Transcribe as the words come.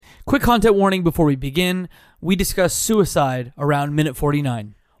Quick content warning before we begin. We discuss suicide around minute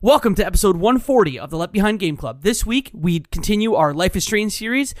 49. Welcome to episode 140 of the Left Behind Game Club. This week, we continue our Life is Strange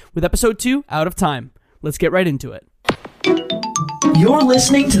series with episode 2, Out of Time. Let's get right into it. You're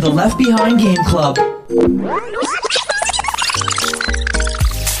listening to the Left Behind Game Club.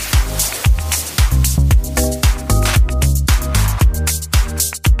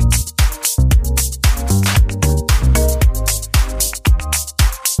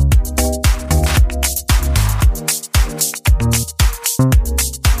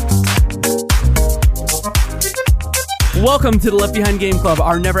 Welcome to the Left Behind Game Club,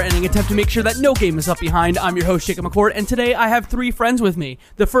 our never-ending attempt to make sure that no game is left behind. I'm your host, Jacob McCourt, and today I have three friends with me.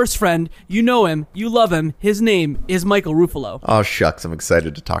 The first friend, you know him, you love him, his name is Michael Ruffalo. Oh, shucks, I'm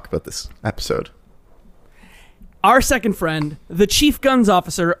excited to talk about this episode. Our second friend, the chief guns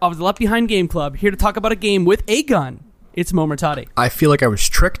officer of the Left Behind Game Club, here to talk about a game with a gun. It's Mo Murtati. I feel like I was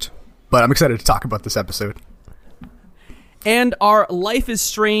tricked, but I'm excited to talk about this episode. And our Life is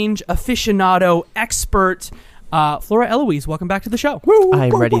Strange aficionado expert, Flora Eloise, welcome back to the show.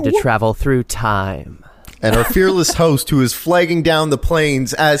 I'm ready to travel through time. And our fearless host, who is flagging down the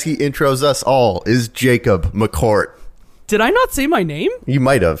planes as he intros us all, is Jacob McCourt. Did I not say my name? You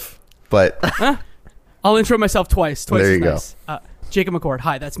might have, but... I'll intro myself twice. There you nice. Go. Jacob McCourt.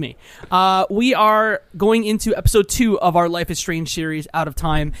 Hi, that's me. We are going into episode 2 of our Life is Strange series, Out of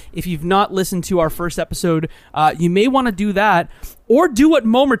Time. If you've not listened to our first episode, you may want to do that, or do what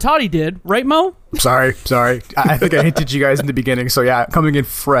Mo Murtati did. Right, Mo? Sorry. I think I hinted you guys in the beginning. So yeah, coming in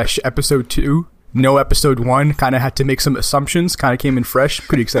fresh, episode 2. No episode 1. Kind of had to make some assumptions. Kind of came in fresh.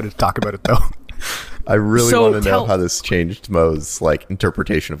 Pretty excited to talk about it, though. I really want to know how this changed Mo's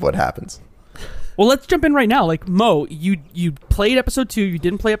interpretation of what happens. Well, let's jump in right now. Mo, you played episode 2, you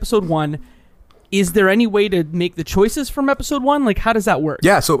didn't play episode 1. Is there any way to make the choices from episode 1? How does that work?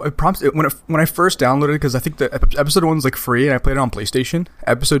 Yeah, so when I first downloaded it, because I think the episode 1's free, and I played it on PlayStation.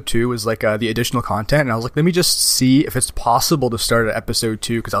 Episode 2 was the additional content, and I was like, let me just see if it's possible to start at episode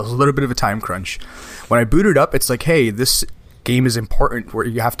 2, because I was a little bit of a time crunch. When I booted up, it's like, hey, this game is important, where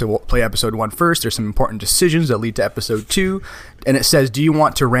you have to play episode 1 first. There's some important decisions that lead to episode 2, and it says, do you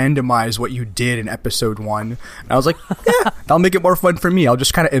want to randomize what you did in episode 1? And I was like, yeah, that'll make it more fun for me. I'll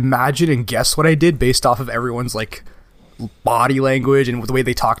just kind of imagine and guess what I did based off of everyone's body language and the way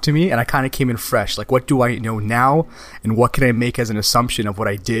they talk to me. And I kind of came in fresh, what do I know now, and what can I make as an assumption of what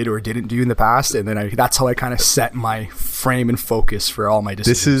I did or didn't do in the past? And then that's how I kind of set my frame and focus for all my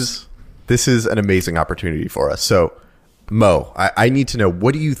decisions. This is an amazing opportunity for us. So Mo, I need to know,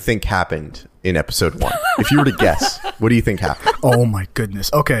 what do you think happened in episode 1? If you were to guess, what do you think happened? Oh my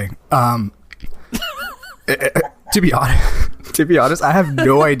goodness. Okay. To be honest, I have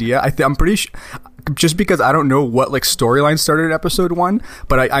no idea. I'm pretty sure, just because I don't know what storyline started in episode 1,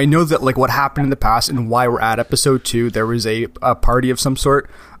 but I know that what happened in the past and why we're at episode 2. There was a party of some sort,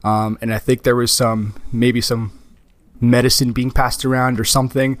 and I think there was maybe some medicine being passed around or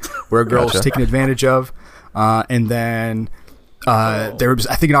something where a girl was taken advantage of. And then there was,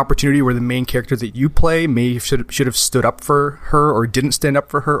 I think, an opportunity where the main character that you play should have stood up for her or didn't stand up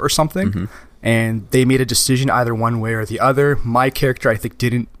for her or something. Mm-hmm. And they made a decision either one way or the other. My character, I think,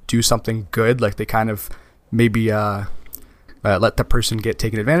 didn't do something good. They kind of maybe let the person get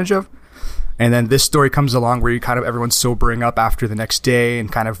taken advantage of. And then this story comes along where everyone's sobering up after the next day and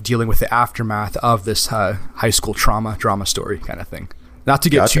kind of dealing with the aftermath of this high school drama story kind of thing. Not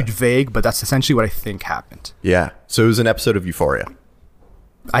to get too vague, but that's essentially what I think happened. Yeah. So it was an episode of Euphoria.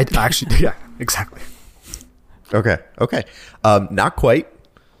 I actually, yeah, exactly. Okay. Not quite,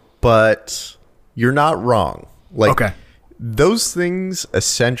 but you're not wrong. Okay. Those things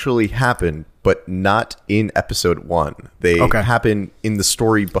essentially happen, but not in episode 1. They happen in the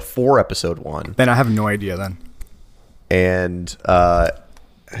story before episode 1. Then I have no idea then. And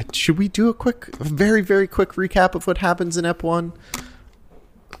should we do a very, very quick recap of what happens in Ep 1?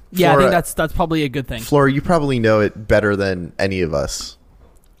 Yeah, Flora, I think that's probably a good thing. Flora, you probably know it better than any of us.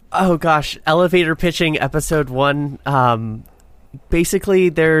 Oh gosh, elevator pitching episode 1. Basically,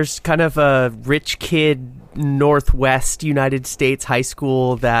 there's kind of a rich kid, Northwest United States high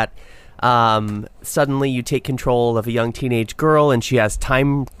school that suddenly you take control of a young teenage girl, and she has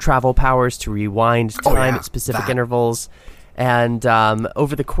time travel powers to rewind time at specific intervals. And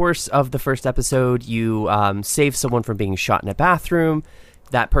over the course of the first episode, you save someone from being shot in a bathroom.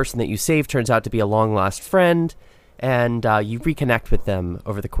 That person that you saved turns out to be a long-lost friend, and you reconnect with them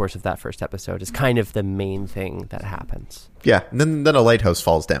over the course of that first episode is kind of the main thing that happens. Yeah, and then a lighthouse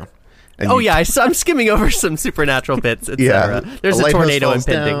falls down. I'm skimming over some supernatural bits, etc. There's a tornado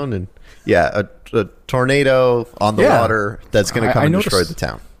impending. A tornado on the water that's going to come and destroy the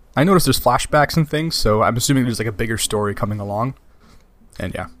town. I noticed there's flashbacks and things, so I'm assuming there's like a bigger story coming along.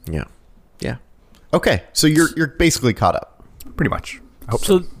 And Yeah. Okay, so you're basically caught up. pretty much. I hope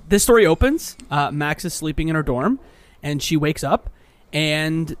so. So this story opens. Max is sleeping in her dorm, and she wakes up,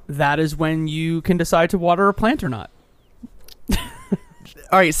 and that is when you can decide to water a plant or not.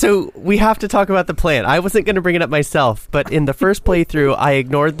 All right, so we have to talk about the plant. I wasn't going to bring it up myself, but in the first playthrough, I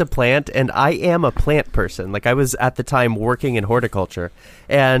ignored the plant, and I am a plant person. Like, I was at the time working in horticulture,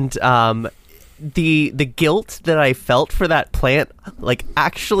 and the guilt that I felt for that plant, like,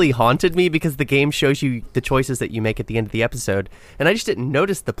 actually haunted me because the game shows you the choices that you make at the end of the episode, and I just didn't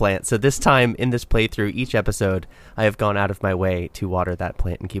notice the plant. So this time in this playthrough, each episode, I have gone out of my way to water that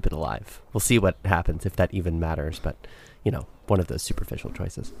plant and keep it alive. We'll see what happens, if that even matters, but, you know, one of those superficial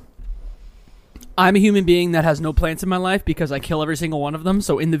choices. I'm a human being that has no plants in my life because I kill every single one of them.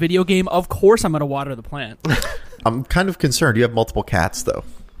 So in the video game, of course I'm going to water the plant. I'm kind of concerned. You have multiple cats, though.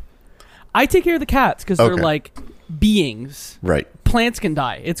 I take care of the cats because they're Okay. like beings. Right. Plants can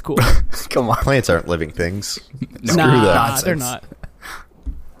die. It's cool. Come on. Plants aren't living things. No. Screw Nah, that. they're not.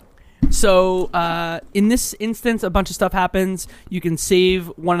 So in this instance, a bunch of stuff happens. You can save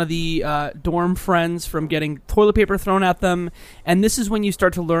one of the dorm friends from getting toilet paper thrown at them. And this is when you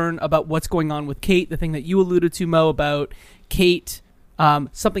start to learn about what's going on with Kate, the thing that you alluded to, Mo, about Kate,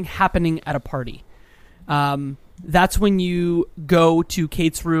 something happening at a party. That's when you go to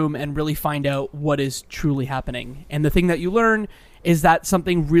Kate's room and really find out what is truly happening. And the thing that you learn is that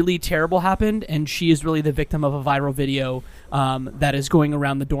something really terrible happened, and she is really the victim of a viral video that is going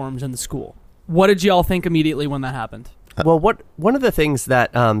around the dorms and the school. What did y'all think immediately when that happened? Well, one of the things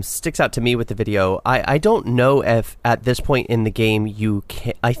that sticks out to me with the video, I don't know if at this point in the game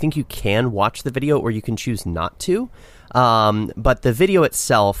I think you can watch the video or you can choose not to. But the video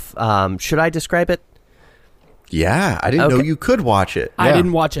itself, should I describe it? Yeah, I didn't know Okay. you could watch it. I Yeah.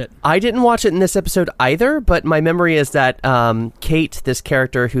 didn't watch it. I didn't watch it in this episode either, but my memory is that Kate, this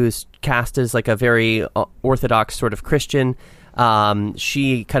character who's cast as like a very orthodox sort of Christian,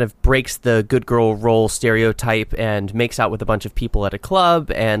 she kind of breaks the good girl role stereotype and makes out with a bunch of people at a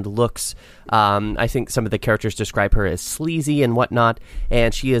club and looks, I think some of the characters describe her as sleazy and whatnot,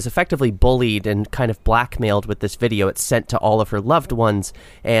 and she is effectively bullied and kind of blackmailed with this video. It's sent to all of her loved ones,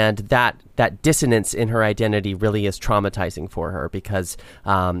 and that dissonance in her identity really is traumatizing for her because,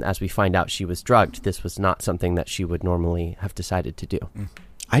 as we find out, she was drugged. This was not something that she would normally have decided to do.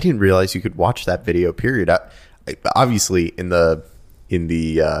 I didn't realize you could watch that video. Period. Obviously, in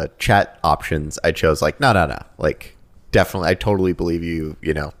the chat options, I chose like no. Like definitely, I totally believe you.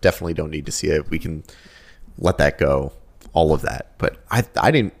 You know, definitely don't need to see it. We can let that go. All of that, but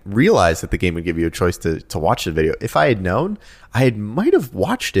I didn't realize that the game would give you a choice to watch the video. If I had known, might have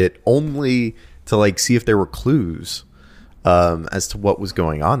watched it only to like see if there were clues as to what was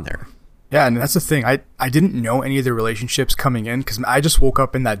going on there. Yeah, and that's the thing. I didn't know any of the relationships coming in because I just woke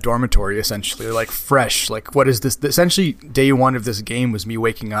up in that dormitory essentially, like fresh. Like, what is this? Essentially, day one of this game was me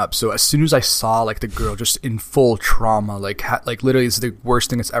waking up. So as soon as I saw like the girl just in full trauma, like literally it's the worst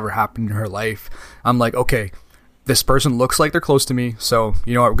thing that's ever happened in her life, I'm like, okay, this person looks like they're close to me. So,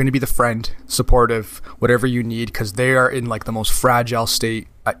 you know what, we're going to be the friend, supportive, whatever you need, because they are in like the most fragile state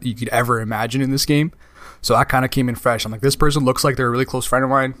you could ever imagine in this game. So I kind of came in fresh. I'm like, this person looks like they're a really close friend of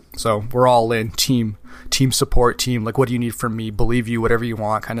mine. So we're all in team support, team. Like, what do you need from me? Believe you, whatever you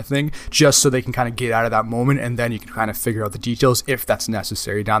want kind of thing. Just so they can kind of get out of that moment. And then you can kind of figure out the details if that's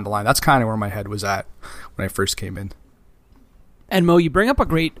necessary down the line. That's kind of where my head was at when I first came in. And Mo, you bring up a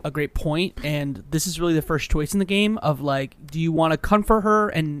great point, and this is really the first choice in the game of like, do you want to comfort her,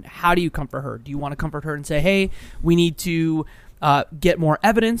 and how do you comfort her? Do you want to comfort her and say, hey, we need to get more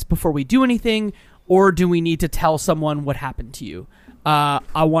evidence before we do anything, or do we need to tell someone what happened to you?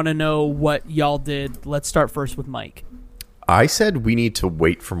 I want to know what y'all did. Let's start first with Mike. I said we need to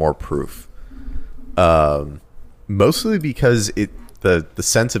wait for more proof. Mostly because the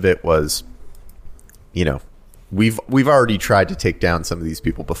sense of it was, you know, we've already tried to take down some of these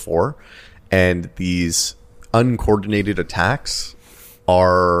people before, and these uncoordinated attacks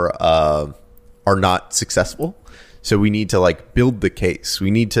are not successful. So we need to like build the case.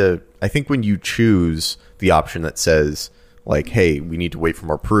 We need to, I think when you choose the option that says like, hey, we need to wait for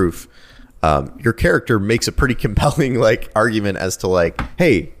more proof, your character makes a pretty compelling like argument as to like,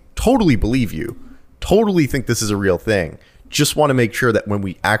 hey, totally believe you, totally think this is a real thing. Just want to make sure that when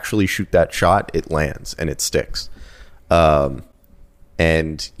we actually shoot that shot, it lands and it sticks.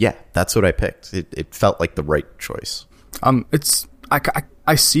 And yeah, that's what I picked. It felt like the right choice.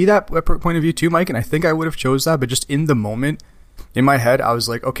 I see that point of view too, Mike, and I think I would have chose that, but just in the moment, in my head, I was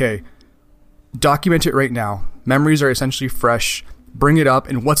like, okay, document it right now. Memories are essentially fresh. bring it up,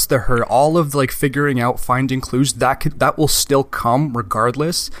 and what's the hurt? All of like figuring out, finding clues, that will still come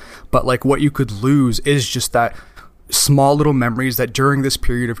regardless. But like what you could lose is just that small little memories that during this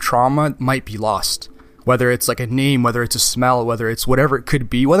period of trauma might be lost. Whether it's like a name, whether it's a smell, whether it's whatever it could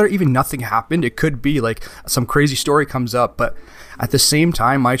be, whether even nothing happened, it could be like some crazy story comes up. But at the same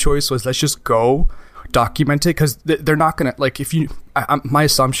time, my choice was let's just go document it, because they're not gonna like, if you my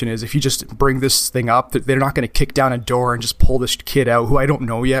assumption is if you just bring this thing up, they're not gonna kick down a door and just pull this kid out who I don't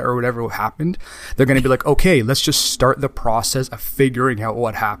know yet or whatever happened. They're gonna be like, okay, let's just start the process of figuring out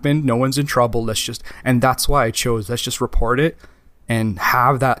what happened. No one's in trouble. And that's why I chose let's just report it and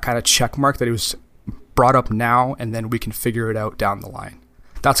have that kind of check mark that it was brought up now, and then we can figure it out down the line.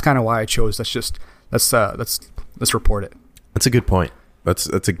 That's kind of why I chose let's report it. That's a good point.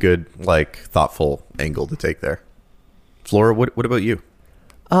 That's a good, like, thoughtful angle to take there. Flora, what about you?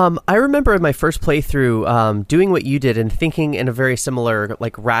 I remember in my first playthrough doing what you did and thinking in a very similar,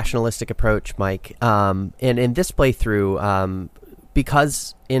 like, rationalistic approach, Mike. And in this playthrough,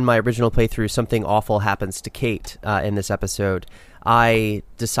 because in my original playthrough something awful happens to Kate in this episode, I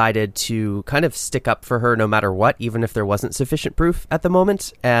decided to kind of stick up for her no matter what, even if there wasn't sufficient proof at the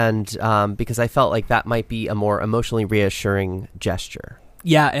moment, and because I felt like that might be a more emotionally reassuring gesture.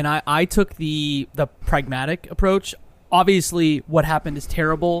 Yeah, and I took the pragmatic approach. Obviously, what happened is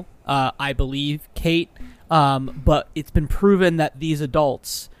terrible. I believe Kate, but it's been proven that these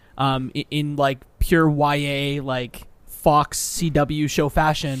adults, in like pure YA, like Fox CW show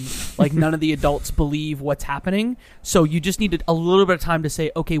fashion, like none of the adults believe what's happening. So you just needed a little bit of time to say,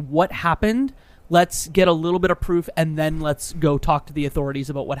 okay, what happened? Let's get a little bit of proof, and then let's go talk to the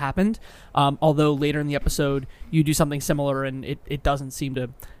authorities about what happened. Although later in the episode, you do something similar, and it doesn't seem to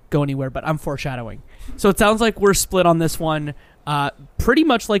go anywhere, but I'm foreshadowing. So it sounds like we're split on this one, pretty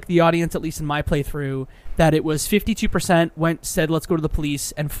much like the audience, at least in my playthrough, that it was 52% said let's go to the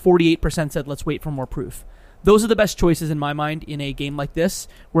police, and 48% said let's wait for more proof. Those are the best choices in my mind in a game like this,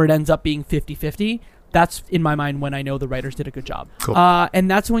 where it ends up being 50-50. That's, in my mind, when I know the writers did a good job. Cool.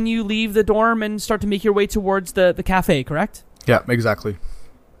 And that's when you leave the dorm and start to make your way towards the cafe, correct? Yeah, exactly.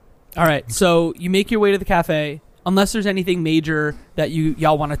 All right, so you make your way to the cafe, unless there's anything major that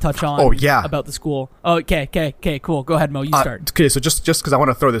y'all want to touch on about the school. Oh, okay, cool. Go ahead, Mo, you start. Okay, so just because I want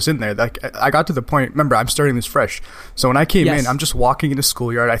to throw this in there, like I got to the point, remember, I'm starting this fresh. So when I came in, I'm just walking into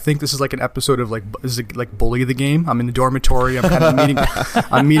schoolyard. I think this is like an episode of like Bully the Game. I'm in the dormitory. I'm kind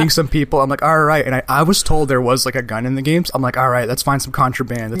of meeting some people. I'm like, all right. And I was told there was like a gun in the game. So I'm like, all right, let's find some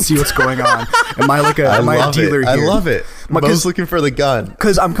contraband. Let's see what's going on. Am I a dealer here? I love it. Mo's looking for the gun.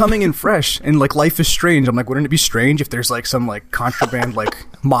 Because I'm coming in fresh, and like life is strange. I'm like, wouldn't it be strange if there's like some like contraband like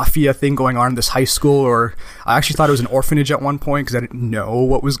mafia thing going on in this high school? Or I actually thought it was an orphanage at one point because I didn't know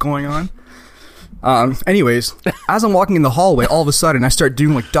what was going on. Anyways, as I'm walking in the hallway, all of a sudden I start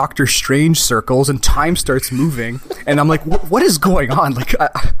doing like Doctor Strange circles, and time starts moving, and I'm like, what is going on? Like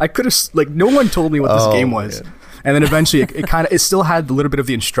I could have, like, no one told me what this game was. Man. And then eventually it still had a little bit of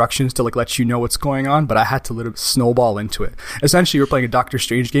the instructions to like let you know what's going on, but I had to little snowball into it. Essentially, we're playing a Doctor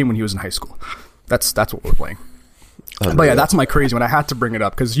Strange game when he was in high school. That's what we're playing. But yeah, that's my crazy one. I had to bring it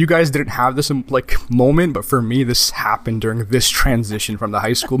up because you guys didn't have this like moment, but for me, this happened during this transition from the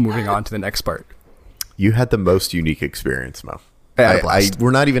high school moving on to the next part. You had the most unique experience, Mo. Yeah, we're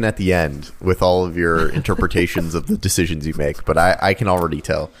not even at the end with all of your interpretations of the decisions you make, but I can already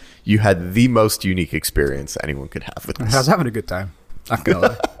tell you had the most unique experience anyone could have with this. I was having a good time. Not gonna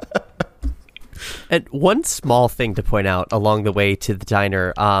lie. And one small thing to point out along the way to the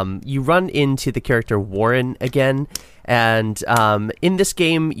diner, you run into the character Warren again, and in this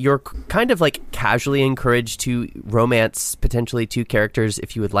game, you're kind of like casually encouraged to romance potentially two characters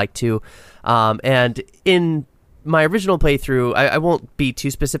if you would like to. And in my original playthrough, I won't be too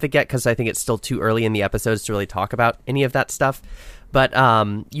specific yet because I think it's still too early in the episodes to really talk about any of that stuff. But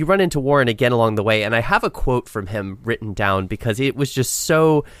you run into Warren again along the way, and I have a quote from him written down because it was just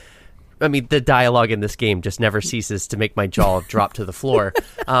so... I mean, the dialogue in this game just never ceases to make my jaw drop to the floor.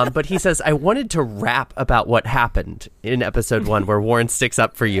 But he says, I wanted to rap about what happened in episode 1 where Warren sticks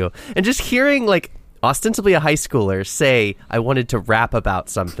up for you. And just hearing, like, ostensibly a high schooler say, I wanted to rap about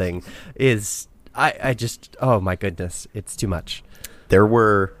something is... I just... Oh, my goodness. It's too much. There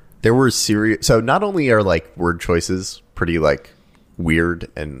were serious... So not only are, like, word choices pretty, like, weird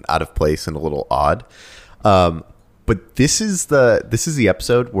and out of place and a little odd, but this is the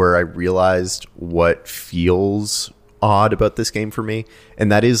episode where I realized what feels odd about this game for me,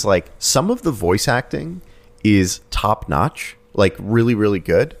 and that is like some of the voice acting is top notch, like really, really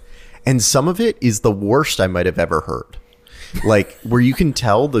good, and some of it is the worst I might have ever heard. Like where you can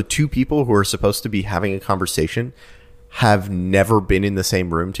tell the two people who are supposed to be having a conversation have never been in the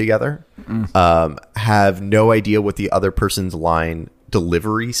same room together, have no idea what the other person's line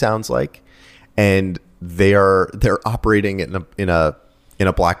delivery sounds like, and they're operating in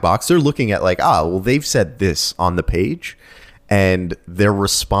a black box. They're looking at like, well, they've said this on the page, and their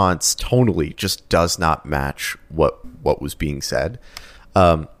response tonally just does not match what was being said.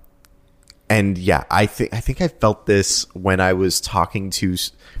 And yeah, I think I felt this when I was talking to.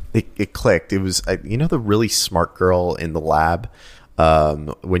 It clicked. It was the really smart girl in the lab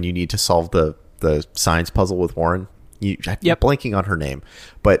when you need to solve the science puzzle with Warren. I'm blanking on her name,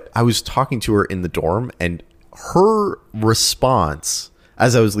 but I was talking to her in the dorm, and her response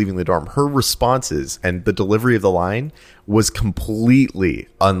as I was leaving the dorm, her responses and the delivery of the line was completely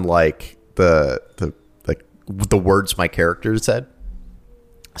unlike the words my character said.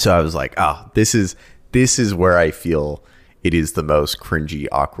 So I was like, this is where I feel it is the most cringy,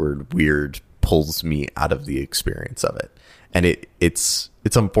 awkward, weird, pulls me out of the experience of it. And it's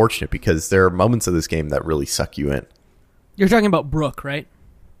unfortunate because there are moments of this game that really suck you in. You're talking about Brooke, right?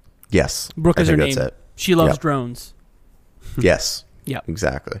 Yes. Brooke is her name. That's it. She loves drones. Yes. Yeah.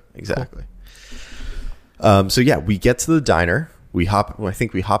 Exactly. Cool. So yeah, we get to the diner. I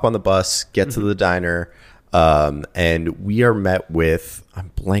think we hop on the bus, get to the diner, and we are met with,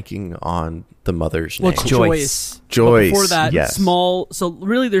 I'm blanking on the mother's name. Joyce. But before that, so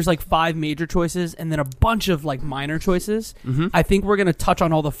really there's like 5 major choices and then a bunch of like minor choices. I think we're going to touch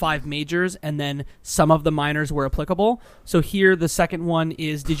on all the 5 majors and then some of the minors were applicable. So here the second one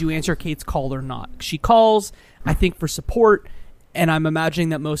is, did you answer Kate's call or not? She calls, I think, for support, and I'm imagining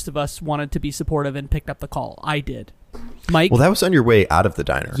that most of us wanted to be supportive and picked up the call. I did. Mike? Well, that was on your way out of the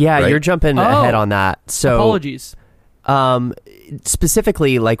diner. Yeah, right? You're jumping ahead on that. So apologies.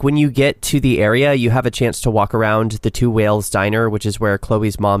 Specifically, like when you get to the area, you have a chance to walk around the Two Whales Diner, which is where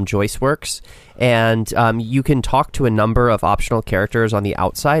Chloe's mom Joyce works, and you can talk to a number of optional characters on the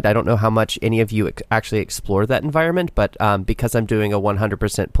outside. I don't know how much any of you actually explore that environment, but because I'm doing a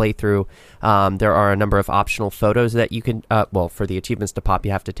 100% playthrough, there are a number of optional photos that you can for the achievements to pop,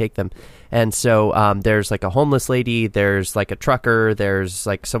 you have to take them. And so there's like a homeless lady, there's like a trucker, there's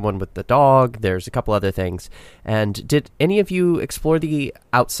like someone with the dog, there's a couple other things. And did any of you explore the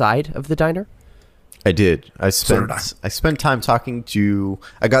outside of the diner? I did. I spent time talking to.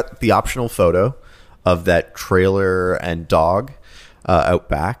 I got the optional photo of that trailer and dog out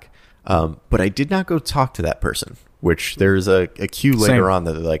back, but I did not go talk to that person. Which there's a cue later on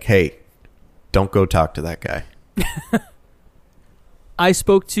that they're like, "Hey, don't go talk to that guy." I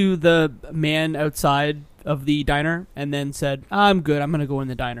spoke to the man outside of the diner and then said, "I'm good. I'm going to go in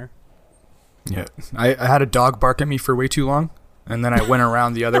the diner." Yeah, I had a dog bark at me for way too long, and then I went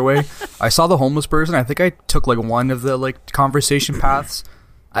around the other way. I saw the homeless person. I think I took like one of the like conversation paths.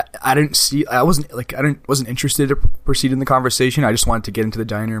 I wasn't interested to proceed in the conversation. I just wanted to get into the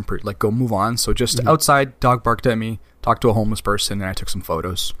diner and go move on. So just outside, dog barked at me, talked to a homeless person, and I took some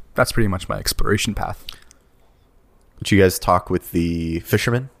photos. That's pretty much my exploration path. Did you guys talk with the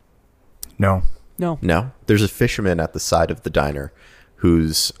fisherman? No. There's a fisherman at the side of the diner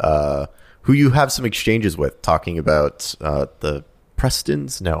who's who you have some exchanges with, talking about the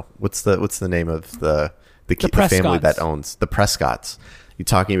Prestons. No, what's the name of the family that owns the Prescotts? You're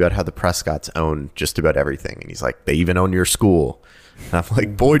talking about how the Prescotts own just about everything, and he's like, they even own your school. And I'm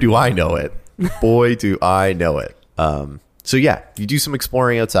like, boy, do I know it! Boy, do I know it! So yeah, you do some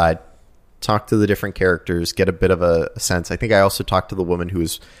exploring outside, talk to the different characters, get a bit of a sense. I think I also talked to the woman who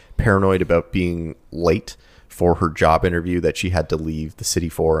was paranoid about being late for her job interview that she had to leave the city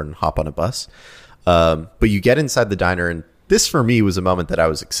for and hop on a bus. But you get inside the diner, and this for me was a moment that I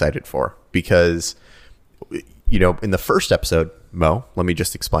was excited for because, in the first episode, Mo, let me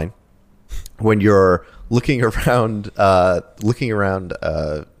just explain. When you're looking around,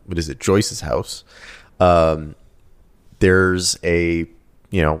 what is it, Joyce's house, there's a,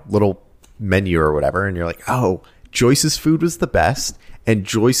 little menu or whatever, and you're like, oh, Joyce's food was the best, and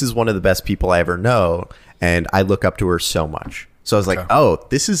Joyce is one of the best people I ever know, and I look up to her so much. So I was like, oh,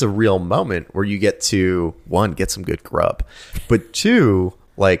 this is a real moment where you get to, 1, get some good grub, but 2,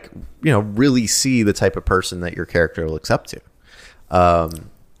 really see the type of person that your character looks up to.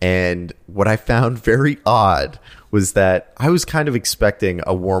 And what I found very odd was that I was kind of expecting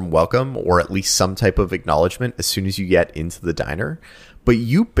a warm welcome or at least some type of acknowledgement as soon as you get into the diner. But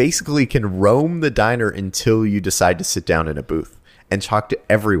you basically can roam the diner until you decide to sit down in a booth and talk to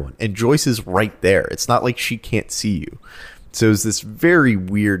everyone. And Joyce is right there. It's not like she can't see you. So it's this very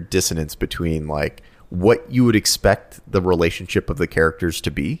weird dissonance between what you would expect the relationship of the characters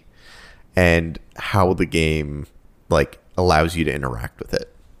to be and how the game allows you to interact with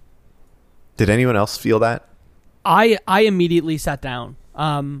it. Did anyone else feel that? I immediately sat down.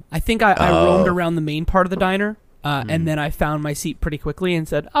 I think I roamed around the main part of the diner, and then I found my seat pretty quickly and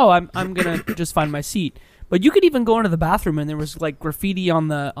said, "Oh, I'm gonna just find my seat." But you could even go into the bathroom, and there was like graffiti on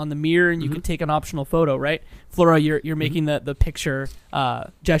the mirror, and you could take an optional photo, right? Flora, you're making the picture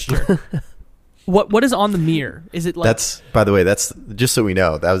gesture. What is on the mirror? Is it like that's, by the way, that's just so we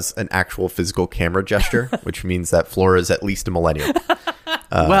know, that was an actual physical camera gesture, which means that Flora is at least a millennial.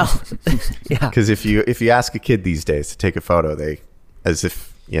 Well, yeah. Because if you ask a kid these days to take a photo, as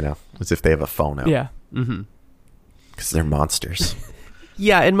if they have a phone out. Yeah. Because they're monsters.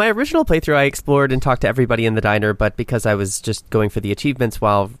 Yeah, in my original playthrough, I explored and talked to everybody in the diner, but because I was just going for the achievements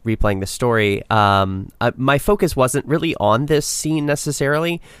while replaying the story, my focus wasn't really on this scene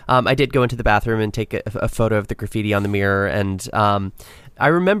necessarily. I did go into the bathroom and take a photo of the graffiti on the mirror, and I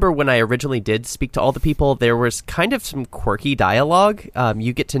remember when I originally did speak to all the people, there was kind of some quirky dialogue.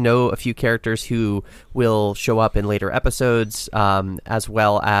 You get to know a few characters who will show up in later episodes, as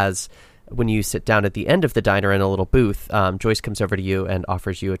well as when you sit down at the end of the diner in a little booth, Joyce comes over to you and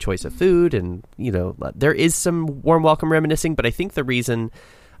offers you a choice of food. And, there is some warm welcome reminiscing. But I think the reason,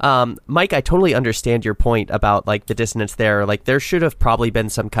 Mike, I totally understand your point about like the dissonance there. Like there should have probably been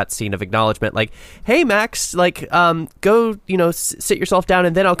some cutscene of acknowledgement like, hey, Max, like go, sit yourself down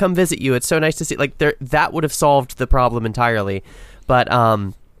and then I'll come visit you. It's so nice to see like that would have solved the problem entirely. But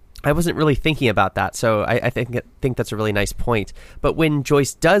I wasn't really thinking about that, so I think that's a really nice point. But when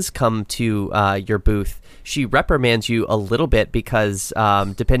Joyce does come to your booth, she reprimands you a little bit because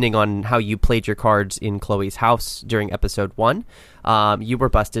depending on how you played your cards in Chloe's house during episode 1, you were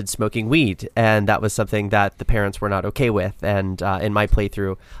busted smoking weed, and that was something that the parents were not okay with. And in my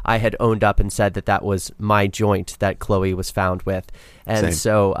playthrough, I had owned up and said that was my joint that Chloe was found with. And Same.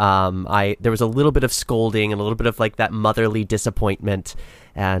 so there was a little bit of scolding and a little bit of like that motherly disappointment.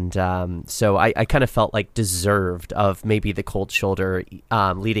 And so I kind of felt like deserved of maybe the cold shoulder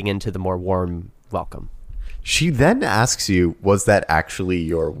leading into the more warm welcome. She then asks you, was that actually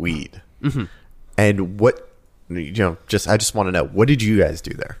your weed? Mm-hmm. And what, I just want to know, what did you guys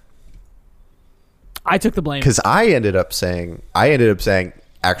do there? I took the blame. Because I ended up saying,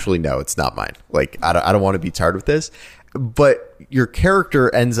 actually, no, it's not mine. Like, I don't want to be tarred with this. But your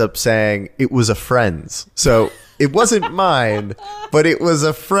character ends up saying it was a friend's. So it wasn't mine, but it was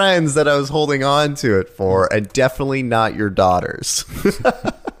a friend's that I was holding on to it for, and definitely not your daughter's.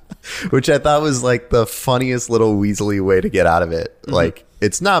 Which I thought was like the funniest little weaselly way to get out of it. Mm-hmm. Like,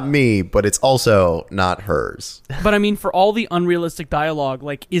 it's not me, but it's also not hers. But I mean, for all the unrealistic dialogue,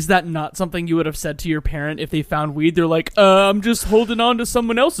 like, is that not something you would have said to your parent if they found weed? They're like, I'm just holding on to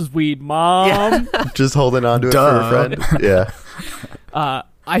someone else's weed, Mom. Yeah. Just holding on to it for a friend. Yeah.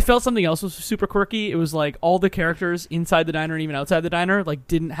 I felt something else was super quirky. It was like all the characters inside the diner and even outside the diner like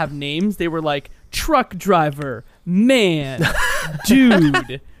didn't have names. They were like truck driver, man,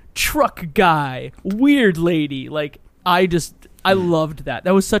 dude, truck guy, weird lady. Like I loved that.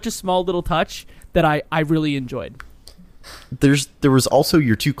 That was such a small little touch that I really enjoyed. There was also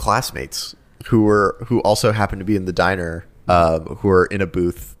your two classmates who also happened to be in the diner, who were in a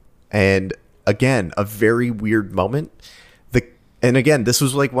booth, and again a very weird moment. And again, this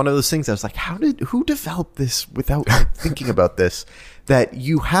was like one of those things I was like, who developed this without like, thinking about this? That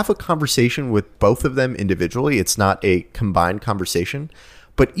you have a conversation with both of them individually. It's not a combined conversation,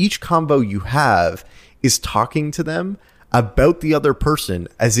 but each combo you have is talking to them about the other person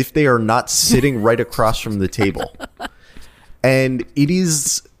as if they are not sitting right across from the table. And it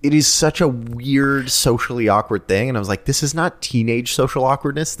is such a weird, socially awkward thing. And I was like, this is not teenage social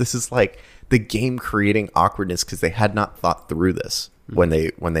awkwardness. This is like the game creating awkwardness because they had not thought through this when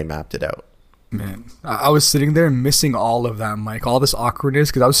they mapped it out. Man, I was sitting there missing all of that, Mike, all this awkwardness,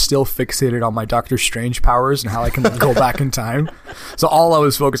 because I was still fixated on my Doctor Strange powers and how I can go back in time. So all I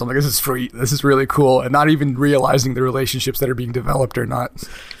was focused on, like, this is sweet, this is really cool, and not even realizing the relationships that are being developed or not.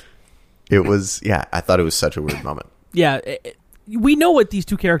 It was, I thought it was such a weird moment. Yeah, we know what these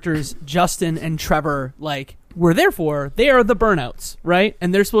two characters, Justin and Trevor, like, were there for. They are the burnouts, right?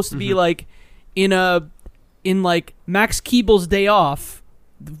 And they're supposed to be like in like Max Keeble's Day Off.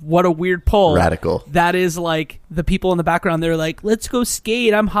 What a weird pull. Radical. That is like the people in the background. They're like, let's go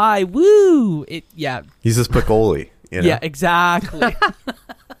skate. I'm high. Woo. He's a Spicoli. Yeah, exactly.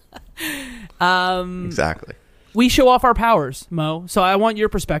 Exactly. We show off our powers, Mo. So I want your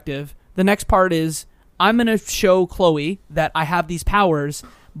perspective. The next part is I'm going to show Chloe that I have these powers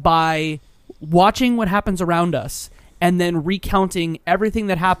by watching what happens around us and then recounting everything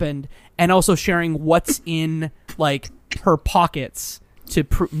that happened and also sharing what's in like her pockets to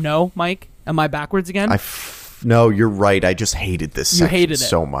prove. No, Mike, am I backwards again? No, you're right. I just hated this section hated it.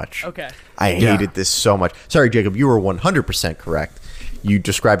 so much. Okay. I hated this so much. Sorry, Jacob, you were 100% correct. You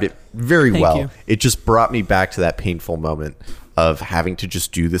described it very Thank well. you. It just brought me back to that painful moment of having to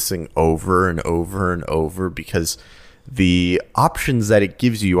just do this thing over and over and over because the options that it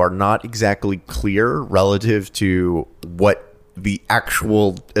gives you are not exactly clear relative to what the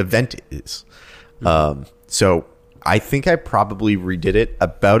actual event is. So I think I probably redid it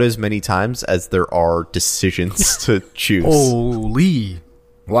about as many times as there are decisions to choose. Holy.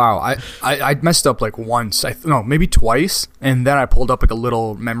 Wow, I messed up like once. No, maybe twice. And then I pulled up like a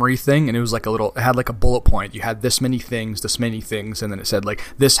little memory thing, and it was like it had like a bullet point. You had this many things, and then it said like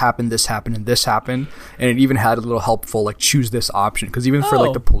this happened, and this happened. And it even had a little helpful like choose this option. Because even for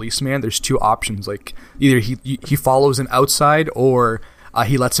like the policeman, there's two options. Like either he follows him outside or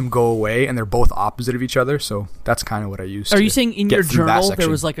he lets him go away, and they're both opposite of each other. So that's kind of what I used. Are you saying in your through that journal there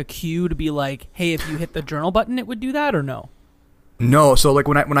section. was like a cue to be like, hey, if you hit the journal button, it would do that, or no? No, so like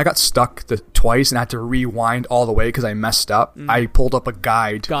when I got stuck twice and I had to rewind all the way because I messed up, I pulled up a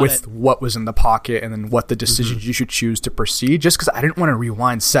guide with what was in the pocket and then what the decisions you should choose to proceed, just because I didn't want to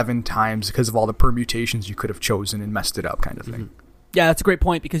rewind 7 times because of all the permutations you could have chosen and messed it up kind of thing. Yeah, that's a great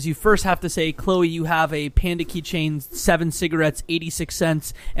point because you first have to say, Chloe, you have a Panda keychain, 7 cigarettes, 86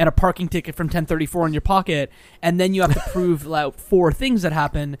 cents, and a parking ticket from 1034 in your pocket, and then you have to prove like 4 things that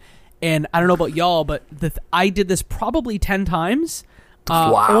happen. And I don't know about y'all, but I did this probably 10 times.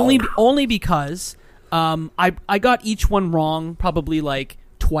 Wow. Only because I got each one wrong probably like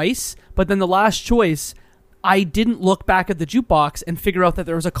twice. But then the last choice, I didn't look back at the jukebox and figure out that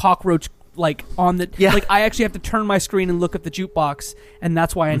there was a cockroach like on the... Yeah. Like I actually have to turn my screen and look at the jukebox. And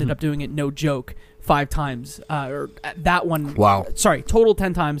that's why I ended up doing it, no joke, 5 times. Or that one... Wow. Sorry, total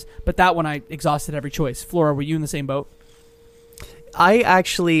 10 times. But that one I exhausted every choice. Flora, were you in the same boat? I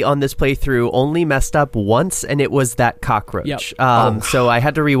actually, on this playthrough, only messed up once, and it was that cockroach. Yep. So I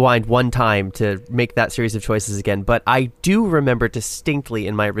had to rewind one time to make that series of choices again. But I do remember distinctly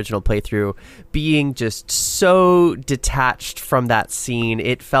in my original playthrough being just so detached from that scene.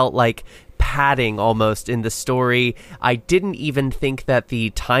 It felt like padding almost in the story. I didn't even think that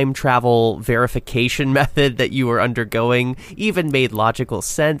the time travel verification method that you were undergoing even made logical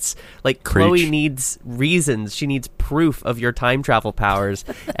sense. Like Chloe needs reasons. She needs proof of your time travel powers.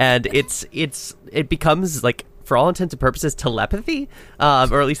 And it becomes like, for all intents and purposes, telepathy,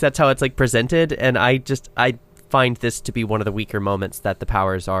 or at least that's how it's like presented. And I find this to be one of the weaker moments that the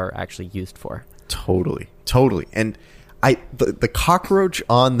powers are actually used for. Totally. And the cockroach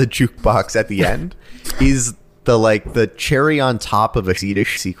on the jukebox at the end is the cherry on top of a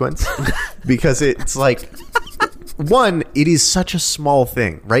Seedish sequence because it's like, one, it is such a small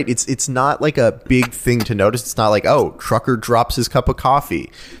thing, right? It's not like a big thing to notice. It's not like, oh, trucker drops his cup of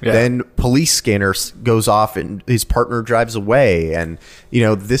coffee, then police scanner goes off and his partner drives away, and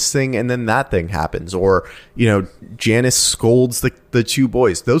this thing and then that thing happens, or Janice scolds the 2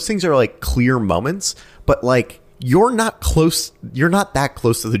 boys. Those things are like clear moments, but like, you're not that close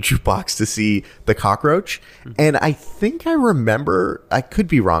to the jukebox to see the cockroach. And I think I remember, I could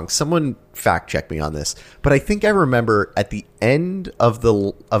be wrong, someone fact check me on this, but I think I remember at the end of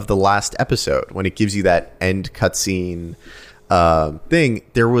the last episode, when it gives you that end cutscene thing,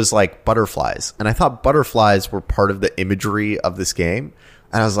 there was like butterflies, and I thought butterflies were part of the imagery of this game.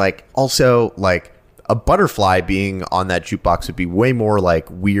 And I was like, also, like, a butterfly being on that jukebox would be way more like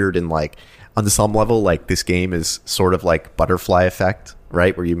weird, and like on some level, like, this game is sort of like Butterfly Effect,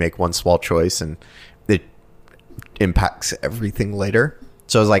 right? Where you make one small choice and it impacts everything later.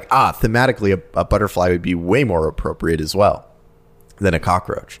 So I was like, thematically, a butterfly would be way more appropriate as well than a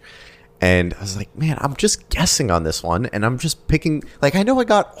cockroach. And I was like, man, I'm just guessing on this one, and I'm just picking, like, I know I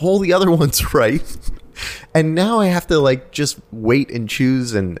got all the other ones right. And now I have to, like, just wait and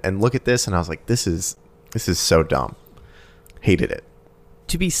choose and look at this. And I was like, this is so dumb. Hated it.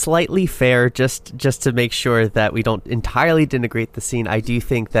 To be slightly fair, just to make sure that we don't entirely denigrate the scene, I do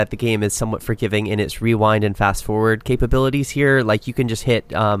think that the game is somewhat forgiving in its rewind and fast forward capabilities here. Like, you can just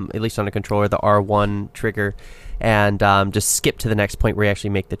hit, at least on a controller, the R1 trigger, and just skip to the next point where you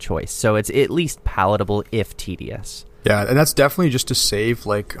actually make the choice. So it's at least palatable, if tedious. Yeah, and that's definitely just to save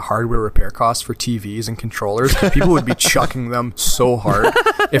like hardware repair costs for TVs and controllers. People would be chucking them so hard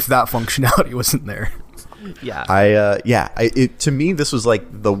if that functionality wasn't there. Yeah. To me, this was like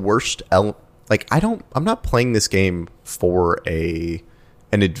the worst. I'm not playing this game for an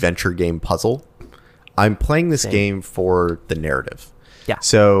adventure game puzzle. I'm playing this game for the narrative. Yeah.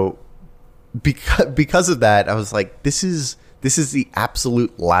 So because of that, I was like, this is the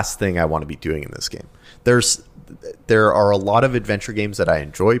absolute last thing I want to be doing in this game. There are a lot of adventure games that I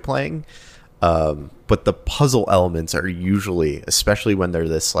enjoy playing. But the puzzle elements are usually, especially when they're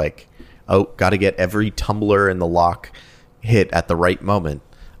this like, oh, got to get every tumbler in the lock hit at the right moment.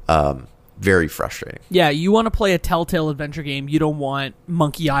 Very frustrating. Yeah, you want to play a Telltale adventure game. You don't want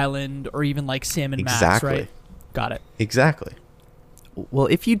Monkey Island or even like Sam and Max, Exactly. right? Got it. Exactly. Well,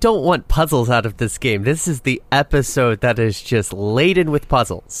 if you don't want puzzles out of this game, this is the episode that is just laden with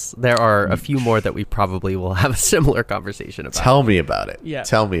puzzles. There are a few more that we probably will have a similar conversation about. Tell me about it. Yeah.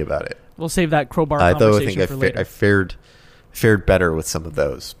 Tell me about it. We'll save that crowbar Though I conversation think for later. I fared better with some of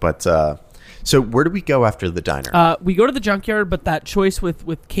those. But so where do we go after the diner? We go to the junkyard, but that choice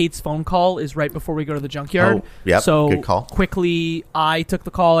with Kate's phone call is right before we go to the junkyard. Oh, yep, So good call. quickly, I took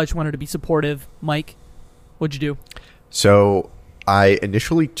the call. I just wanted to be supportive. Mike, what'd you do? So I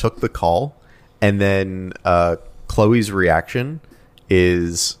initially took the call, and then Chloe's reaction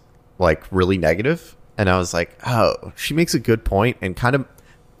is like really negative, and I was like, oh, she makes a good point, and kind of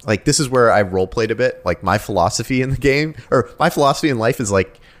like this is where I role played a bit. Like my philosophy in the game, or my philosophy in life, is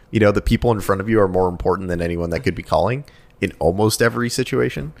like, you know, the people in front of you are more important than anyone that could be calling in almost every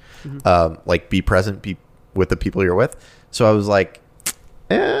situation. Like be present, be with the people you're with. So I was like,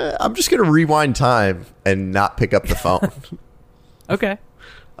 I'm just gonna rewind time and not pick up the phone. Okay.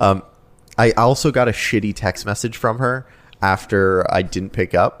 I also got a shitty text message from her after I didn't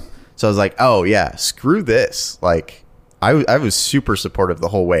pick up. So I was like, oh, yeah, screw this. Like, I was super supportive the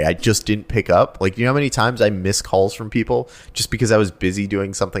whole way. I just didn't pick up. Like, you know how many times I miss calls from people just because I was busy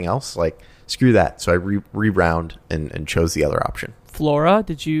doing something else? Like, screw that. So I rewound and chose the other option. Flora,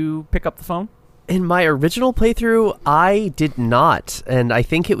 did you pick up the phone? In my original playthrough, I did not, and I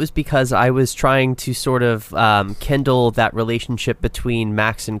think it was because I was trying to sort of kindle that relationship between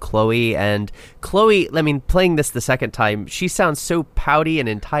Max and Chloe. And Chloe, I mean, playing this the second time, she sounds so pouty and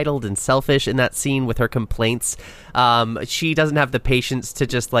entitled and selfish in that scene with her complaints. She doesn't have the patience to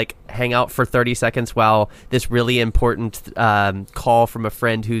just like hang out for 30 seconds while this really important call from a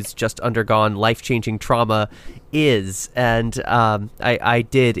friend who's just undergone life-changing trauma is. And I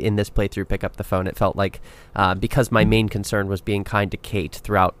did in this playthrough pick up the phone. It felt like because my main concern was being kind to Kate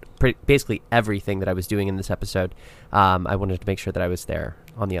throughout basically everything that I was doing in this episode, I wanted to make sure that I was there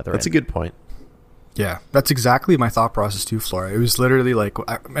on the other end. That's a good point. Yeah, that's exactly my thought process too, Flora. It was literally like,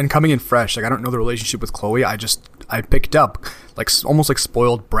 and coming in fresh, like I don't know the relationship with Chloe. I picked up, like almost like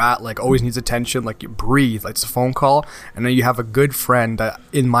spoiled brat, like always needs attention, like you breathe, like it's a phone call. And then you have a good friend that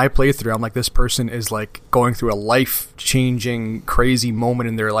in my playthrough, I'm like, this person is like going through a life-changing, crazy moment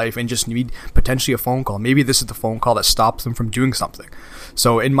in their life and just need potentially a phone call. Maybe this is the phone call that stops them from doing something.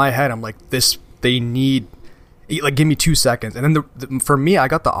 So in my head, I'm like, they need, like, give me 2 seconds. And then for me, I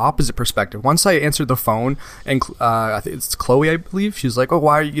got the opposite perspective. Once I answered the phone, and I think it's Chloe, I believe, she's like, oh,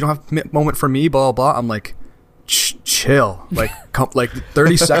 why you don't have a moment for me, blah, blah, blah. I'm like, chill. Like, like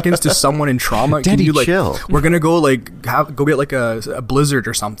 30 seconds to someone in trauma. Daddy, can you, like, chill. We're going to go, like, go get, like, a blizzard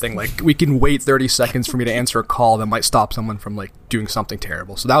or something. Like, we can wait 30 seconds for me to answer a call that might stop someone from, like, doing something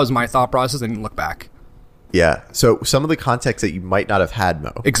terrible. So that was my thought process. I didn't look back. Yeah. So some of the context that you might not have had,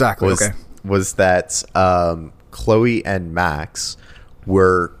 Mo. Exactly. Was that Chloe and Max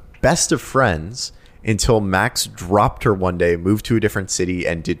were best of friends until Max dropped her one day, moved to a different city,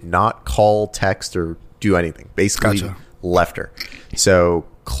 and did not call, text, or do anything. Basically Gotcha. left her. So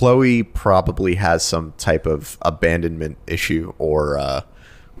Chloe probably has some type of abandonment issue or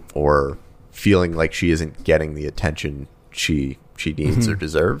feeling like she isn't getting the attention she needs or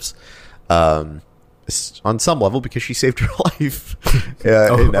deserves. On some level, because she saved her life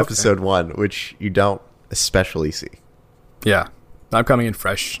in episode 1, which you don't especially see. Yeah. I'm coming in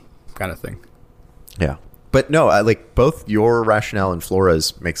fresh kind of thing. Yeah. But no, like both your rationale and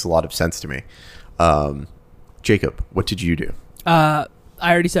Flora's makes a lot of sense to me. Jacob, what did you do? I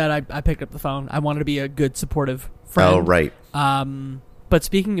already said I picked up the phone. I wanted to be a good, supportive friend. Oh, right. But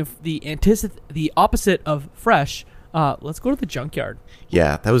speaking of the opposite of fresh, let's go to the junkyard.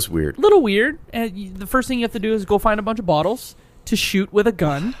 Yeah, that was weird. A little weird. And the first thing you have to do is go find a bunch of bottles to shoot with a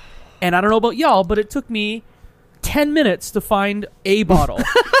gun. And I don't know about y'all, but it took me 10 minutes to find a bottle.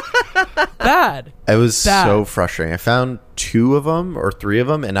 Bad. It was so frustrating. I found 2 of them or 3 of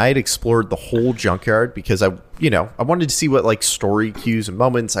them, and I had explored the whole junkyard because I wanted to see what like story cues and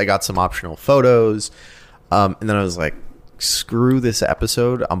moments. I got some optional photos, and then I was like, screw this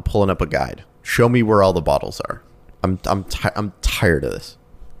episode. I'm pulling up a guide. Show me where all the bottles are. I'm tired of this.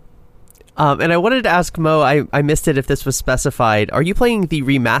 And I wanted to ask Mo, I missed it if this was specified. Are you playing the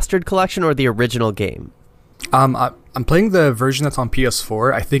remastered collection or the original game? I'm playing the version that's on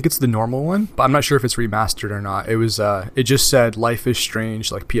PS4. I think it's the normal one, but I'm not sure if it's remastered or not. It was it just said Life is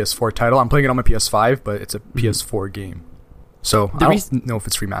Strange, like PS4 title. I'm playing it on my PS5, but it's a PS4 game. So I don't know if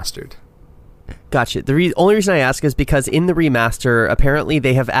it's remastered. Gotcha. The only reason I ask is because in the remaster, apparently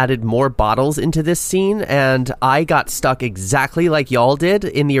they have added more bottles into this scene, and I got stuck exactly like y'all did.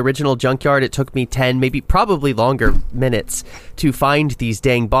 In the original junkyard, it took me 10, maybe probably longer minutes to find these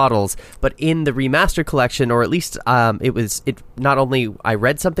dang bottles. But in the remaster collection, or at least it not only I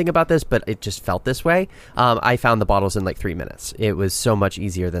read something about this, but it just felt this way. I found the bottles in like 3 minutes. It was so much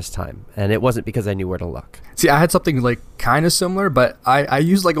easier this time, and it wasn't because I knew where to look. See, I had something like kind of similar, but I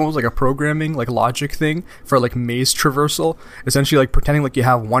used like almost like a programming like logic thing for like maze traversal, essentially like pretending like you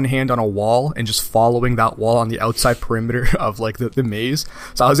have one hand on a wall and just following that wall on the outside perimeter of like the maze.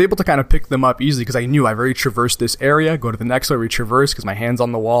 So I was able to kind of pick them up easily because I knew I've already traversed this area, go to the next one, retraverse because my hand's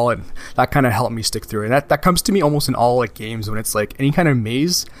on the wall, and that kind of helped me stick through it. And that comes to me almost in all like games when it's like any kind of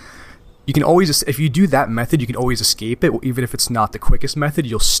maze. You can always, if you do that method, you can always escape it. Even if it's not the quickest method,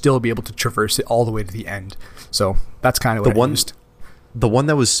 you'll still be able to traverse it all the way to the end. So that's kind of what I used. The one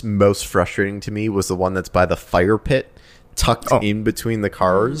that was most frustrating to me was the one that's by the fire pit, tucked in between the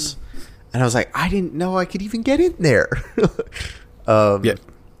cars. And I was like, I didn't know I could even get in there. That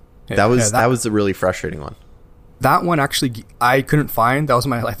was the really frustrating one. That one actually I couldn't find. That was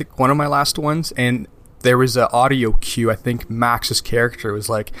I think one of my last ones, and there was an audio cue. I think Max's character was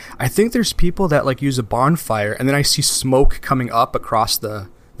like, I think there's people that like use a bonfire, and then I see smoke coming up across the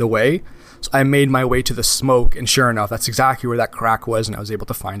way. So I made my way to the smoke, and sure enough, that's exactly where that crack was, and I was able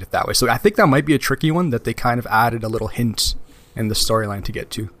to find it that way. So I think that might be a tricky one that they kind of added a little hint in the storyline to get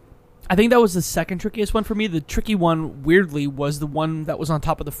to. I think that was the second trickiest one for me. The tricky one, weirdly, was the one that was on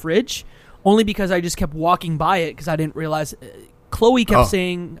top of the fridge, only because I just kept walking by it because I didn't realize... Chloe kept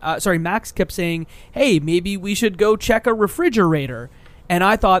saying, Max kept saying, hey, maybe we should go check a refrigerator. And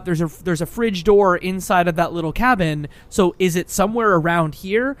I thought there's a fridge door inside of that little cabin. So is it somewhere around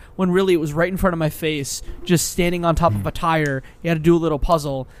here? When really it was right in front of my face, just standing on top of a tire. You had to do a little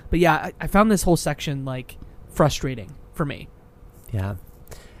puzzle. But yeah, I found this whole section like frustrating for me. Yeah.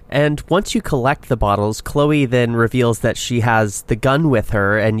 And once you collect the bottles, Chloe then reveals that she has the gun with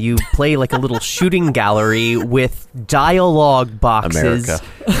her, and you play like a little shooting gallery with dialogue boxes. America.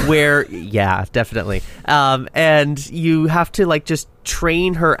 Where, yeah, definitely. And you have to like just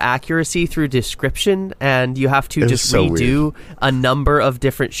train her accuracy through description, and you have to just redo a number of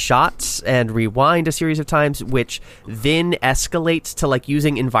different shots and rewind a series of times, which then escalates to like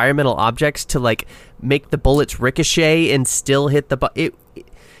using environmental objects to like make the bullets ricochet and still hit the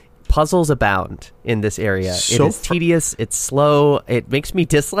puzzles abound in this area. It is tedious. It's slow. It makes me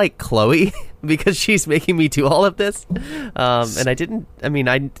dislike Chloe because she's making me do all of this. And I didn't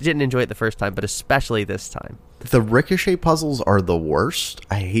enjoy it the first time, but especially this time. The ricochet puzzles are the worst.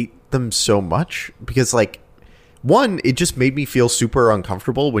 I hate them so much because, like, one, it just made me feel super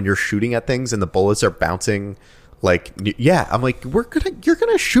uncomfortable when you're shooting at things and the bullets are bouncing. Like, yeah, I'm like, you're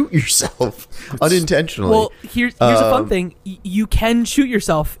gonna shoot yourself unintentionally. Well, here's a fun thing: you can shoot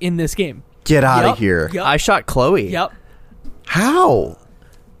yourself in this game. Get out of here! Yep. I shot Chloe. Yep. How?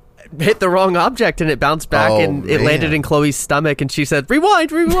 Hit the wrong object and it bounced back and it landed in Chloe's stomach, and she said,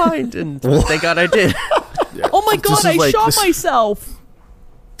 "Rewind, rewind!" And thank God I did. Oh my God! I shot myself.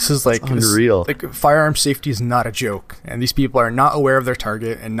 This is like unreal. Like firearm safety is not a joke, and these people are not aware of their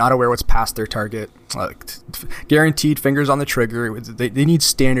target and not aware what's past their target. Like, guaranteed fingers on the trigger. They need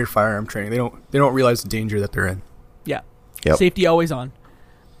standard firearm training. They don't realize the danger that they're in. Yeah, yep. Safety always on.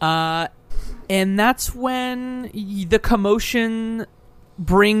 And that's when the commotion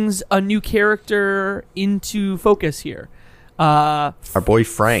brings a new character into focus here. Our boy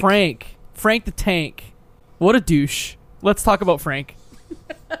Frank. Frank the Tank. What a douche. Let's talk about Frank.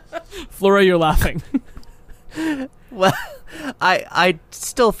 Flora, you're laughing. Well, I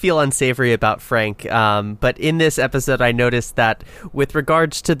still feel unsavory about Frank, but in this episode I noticed that with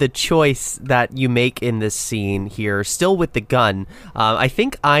regards to the choice that you make in this scene here, still with the gun, I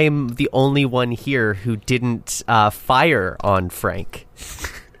think I'm the only one here who didn't fire on Frank.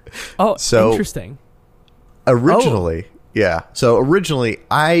 Oh, so interesting. Originally,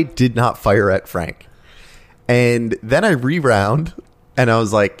 I did not fire at Frank. And then I re-round, and I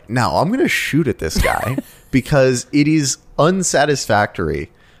was like, no, I'm going to shoot at this guy because it is unsatisfactory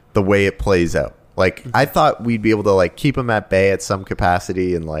the way it plays out. Like, I thought we'd be able to, like, keep him at bay at some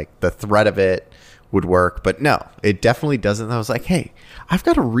capacity and, like, the threat of it would work. But no, it definitely doesn't. I was like, hey, I've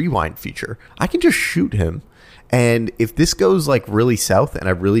got a rewind feature. I can just shoot him. And if this goes, like, really south and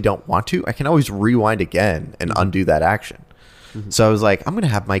I really don't want to, I can always rewind again and undo that action. Mm-hmm. So I was like, I'm going to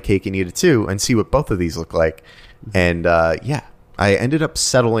have my cake and eat it too and see what both of these look like. And I ended up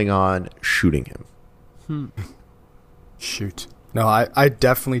settling on shooting him. Shoot. No, I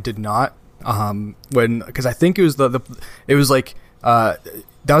definitely did not. Because I think it was it was like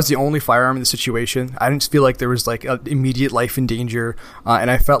that was the only firearm in the situation. I didn't feel like there was like immediate life in danger, and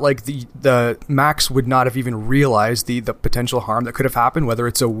I felt like the Max would not have even realized the potential harm that could have happened, whether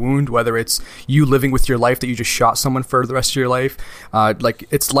it's a wound, whether it's you living with your life that you just shot someone for the rest of your life. Like,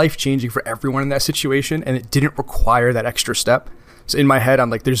 it's life changing for everyone in that situation, and it didn't require that extra step. So in my head,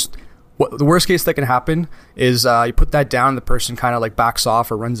 I'm like, the worst case that can happen is you put that down, the person kind of like backs off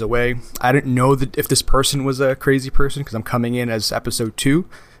or runs away. I didn't know that if this person was a crazy person, because I'm coming in as episode 2.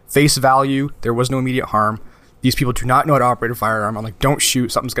 Face value, there was no immediate harm. These people do not know how to operate a firearm. I'm like, don't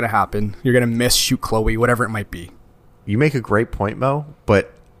shoot, something's going to happen. You're going to miss, shoot Chloe, whatever it might be. You make a great point, Mo,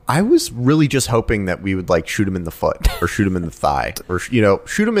 but I was really just hoping that we would like shoot him in the foot or shoot him in the thigh or,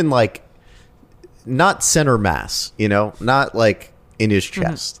 shoot him in like, not center mass, not like in his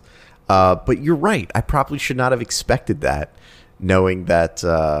chest. But you're right. I probably should not have expected that, knowing that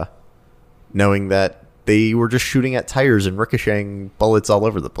they were just shooting at tires and ricocheting bullets all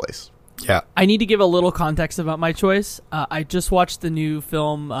over the place. Yeah. I need to give a little context about my choice. I just watched the new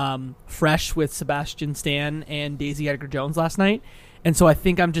film Fresh with Sebastian Stan and Daisy Edgar Jones last night. And so I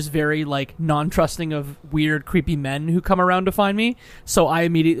think I'm just very like non-trusting of weird, creepy men who come around to find me. So I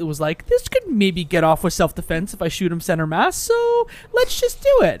immediately was like, this could maybe get off with self-defense if I shoot him center mass. So let's just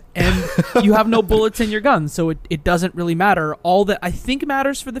do it. And you have no bullets in your gun, so it doesn't really matter. All that I think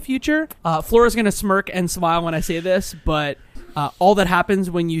matters for the future. Flora's going to smirk and smile when I say this, but all that happens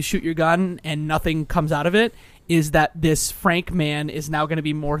when you shoot your gun and nothing comes out of it is that this Frank man is now going to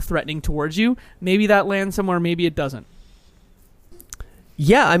be more threatening towards you. Maybe that lands somewhere, maybe it doesn't.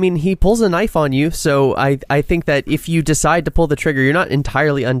 Yeah, I mean, he pulls a knife on you, so I think that if you decide to pull the trigger, you're not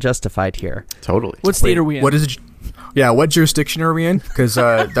entirely unjustified here. Totally. What state are we in? What is it? Yeah, what jurisdiction are we in? Because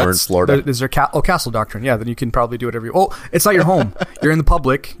that's we're in Florida. Is there castle doctrine? Yeah, then you can probably do whatever you. Oh, it's not your home. You're in the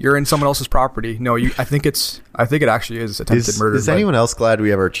public. You're in someone else's property. No, I think it actually is attempted murder. Is anyone else glad we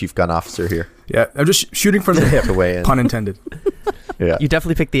have our chief gun officer here? Yeah, I'm just shooting from the hip. To weigh in. Pun intended. Yeah. You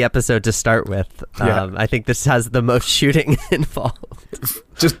definitely picked the episode to start with. Yeah. I think this has the most shooting involved.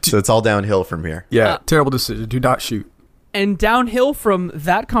 So it's all downhill from here. Yeah, terrible decision. Do not shoot. And downhill from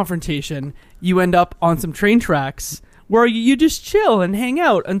that confrontation, you end up on some train tracks where you just chill and hang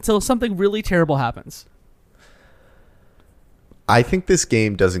out until something really terrible happens. I think this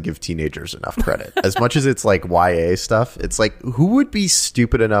game doesn't give teenagers enough credit. As much as it's like YA stuff, it's like, who would be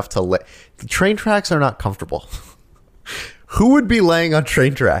stupid enough to the train tracks are not comfortable. Who would be laying on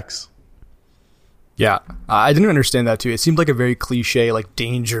train tracks? Yeah, I didn't understand that too. It seemed like a very cliche, like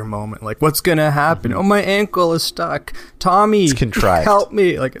danger moment. Like, what's gonna happen? Oh, my ankle is stuck. Tommy, It's contrived. help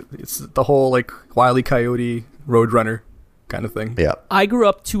me! Like, it's the whole like Wile E. Coyote Roadrunner kind of thing. Yeah. I grew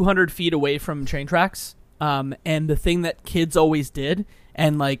up 200 feet away from train tracks, and the thing that kids always did,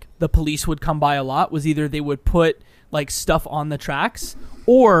 and like the police would come by a lot, was either they would put like stuff on the tracks,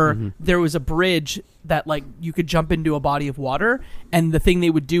 or there was a bridge that like you could jump into a body of water, and the thing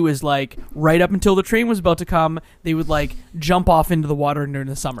they would do is like right up until the train was about to come, they would like jump off into the water during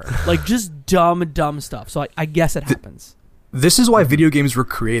the summer. Like just dumb stuff. So I guess it happens. This is why video games were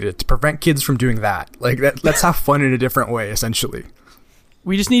created, to prevent kids from doing that. Like, let's have fun in a different way, essentially.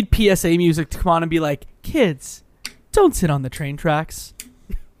 We just need PSA music to come on and be like, kids, don't sit on the train tracks.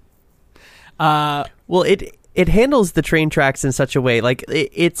 Well, it handles the train tracks in such a way, like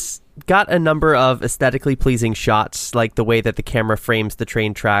it's got a number of aesthetically pleasing shots, like the way that the camera frames the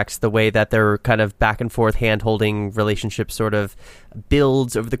train tracks, the way that their kind of back and forth hand-holding relationship sort of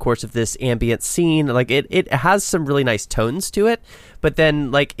builds over the course of this ambient scene. Like it has some really nice tones to it, but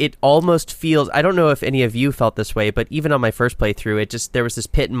then like it almost feels, I don't know if any of you felt this way, but even on my first playthrough, there was this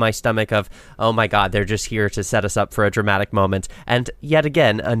pit in my stomach of, oh my god, they're just here to set us up for a dramatic moment, and yet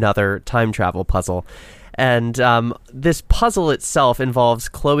again another time travel puzzle. And this puzzle itself involves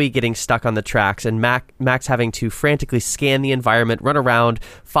Chloe getting stuck on the tracks and Max having to frantically scan the environment, run around,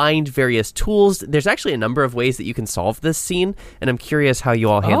 find various tools. There's actually a number of ways that you can solve this scene, and I'm curious how you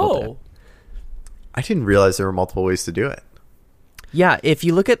all handled it. I didn't realize there were multiple ways to do it. Yeah, if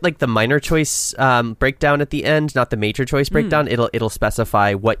you look at like the minor choice breakdown at the end, not the major choice breakdown, it'll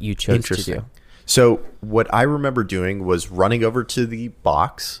specify what you chose to do. So what I remember doing was running over to the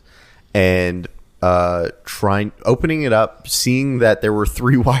box and opening it up, seeing that there were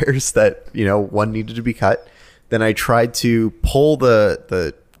 3 wires that, one needed to be cut. Then I tried to pull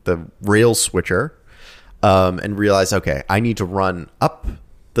the rail switcher, and realize, okay, I need to run up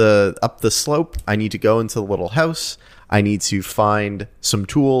the slope. I need to go into the little house. I need to find some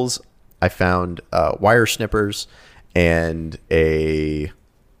tools. I found wire snippers and a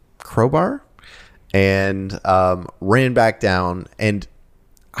crowbar, and ran back down. And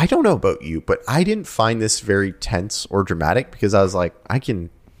I don't know about you, but I didn't find this very tense or dramatic because I was like, I can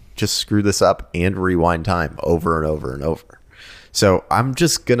just screw this up and rewind time over and over and over. So I'm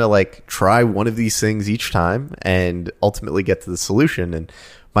just going to like try one of these things each time and ultimately get to the solution. And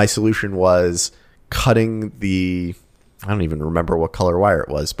my solution was cutting the, I don't even remember what color wire it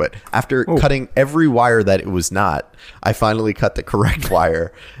was, but after cutting every wire that it was not, I finally cut the correct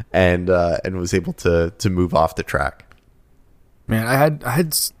wire and was able to move off the track. Man, I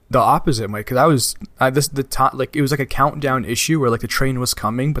had the opposite, Mike, because like it was like a countdown issue where like the train was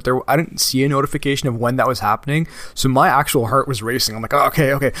coming, but I didn't see a notification of when that was happening. So my actual heart was racing. I'm like, oh,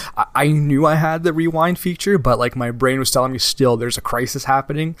 okay. I knew I had the rewind feature, but like my brain was telling me still there's a crisis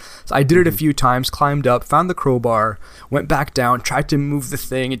happening. So I did it a few times, climbed up, found the crowbar, went back down, tried to move the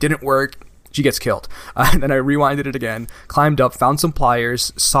thing. It didn't work. She gets killed. And then I rewinded it again, climbed up, found some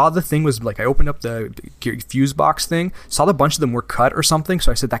pliers, saw the thing was like, I opened up the fuse box thing, saw the bunch of them were cut or something.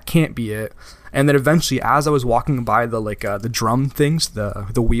 So I said, that can't be it. And then eventually, as I was walking by the drum things,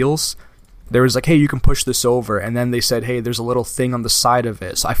 the wheels, there was like, hey, you can push this over. And then they said, hey, there's a little thing on the side of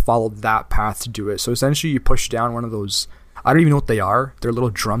it. So I followed that path to do it. So essentially you push down one of those, I don't even know what they are. They're little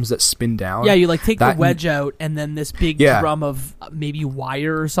drums that spin down. Yeah, you like take the wedge out and then this big drum of maybe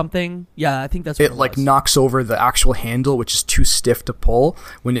wire or something. Yeah, I think that's what it like knocks over the actual handle, which is too stiff to pull.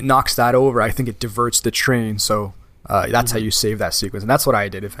 When it knocks that over, I think it diverts the train. So that's how you save that sequence. And that's what I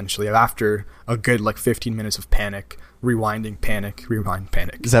did eventually after a good like 15 minutes of panic. Rewinding, panic, rewind,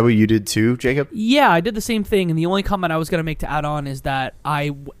 panic. Is that what you did too, Jacob? Yeah, I did the same thing. And the only comment I was going to make to add on is that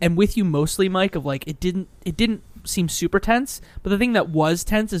I am with you mostly, Mike, of like it didn't seem super tense, but the thing that was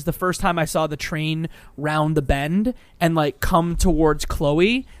tense is the first time I saw the train round the bend and like come towards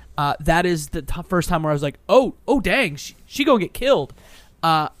Chloe. That is the first time where I was like, oh dang, she gonna get killed.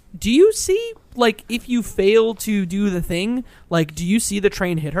 Do you see, like, if you fail to do the thing, like, do you see the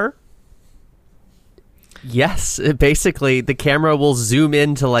train hit her? Yes, basically the camera will zoom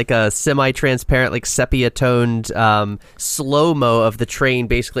into like a semi-transparent, like sepia-toned slow-mo of the train.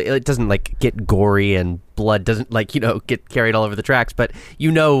 Basically, it doesn't like get gory and blood doesn't like, get carried all over the tracks, but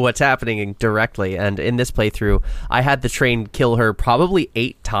you know what's happening directly. And in this playthrough, I had the train kill her probably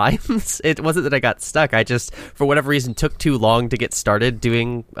 8 times. It wasn't that I got stuck. I just, for whatever reason, took too long to get started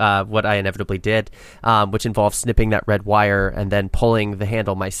doing what I inevitably did, which involved snipping that red wire and then pulling the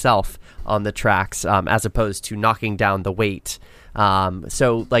handle myself on the tracks, as opposed to knocking down the weight.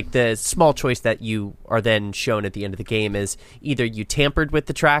 So like the small choice that you are then shown at the end of the game is either you tampered with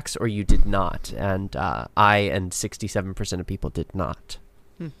the tracks or you did not. And I and 67% of people did not.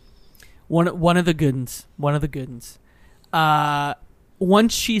 One of the good ones.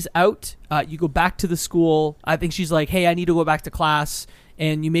 Once she's out, you go back to the school. I think she's like, hey, I need to go back to class.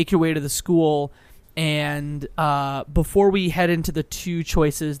 And you make your way to the school. And before we head into the 2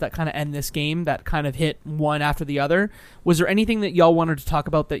 choices that kind of end this game, that kind of hit one after the other, was there anything that y'all wanted to talk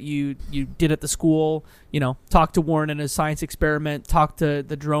about that you did at the school? Talk to Warren and his science experiment, talk to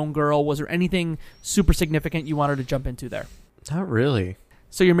the drone girl. Was there anything super significant you wanted to jump into there? Not really.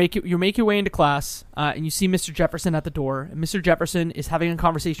 So you make your way into class, and you see Mr. Jefferson at the door. And Mr. Jefferson is having a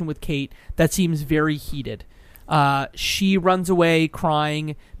conversation with Kate that seems very heated. She runs away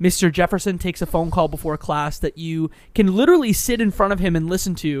crying. Mr. Jefferson takes a phone call before class that you can literally sit in front of him and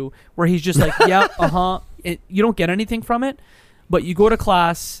listen to, where he's just like, yep, you don't get anything from it, but you go to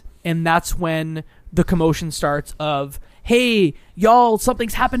class, and that's when the commotion starts of, hey, y'all,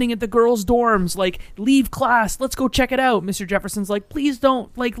 something's happening at the girls' dorms. Like, leave class. Let's go check it out. Mr. Jefferson's like, please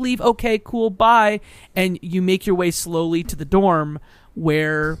don't, like, leave. Okay, cool, bye. And you make your way slowly to the dorm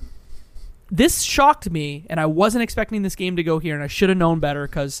where... This shocked me, and I wasn't expecting this game to go here, and I should have known better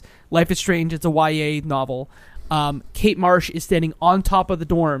because Life is Strange, it's a YA novel. Kate Marsh is standing on top of the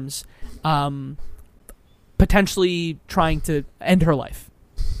dorms, potentially trying to end her life.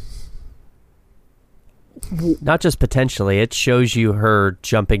 Not just potentially, it shows you her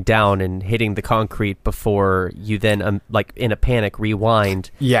jumping down and hitting the concrete before you then, like in a panic, rewind.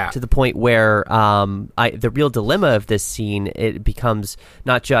 Yeah. To the point where the real dilemma of this scene, it becomes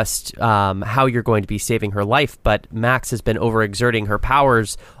not just how you're going to be saving her life, but Max has been overexerting her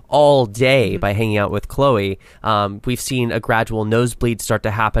powers all day by hanging out with Chloe. We've seen a gradual nosebleed start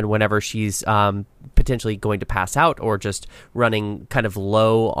to happen whenever she's potentially going to pass out or just running kind of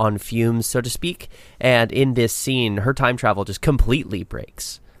low on fumes, so to speak. And in this scene, her time travel just completely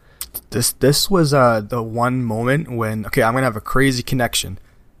breaks. This was the one moment when, okay, I'm going to have a crazy connection.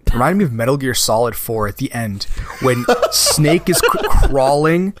 It reminded me of Metal Gear Solid 4 at the end when Snake is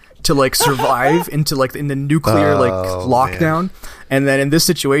crawling to like survive into like in the nuclear lockdown. Man. And then in this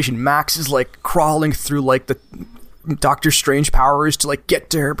situation, Max is like crawling through like the Doctor Strange powers to like get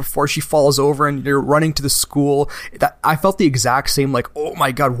to her before she falls over, and you're running to the school. That I felt the exact same, like, oh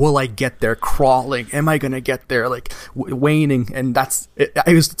my god, will I get there? Crawling, am I gonna get there? Like waning, and that's it.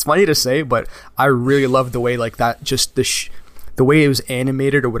 It's funny to say, but I really love the way like that, just the way it was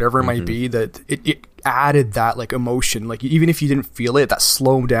animated or whatever it might be, that it added that like emotion. Like even if you didn't feel it, that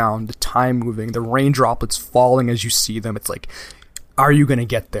slow down, the time moving, the rain droplets falling as you see them, it's like, are you going to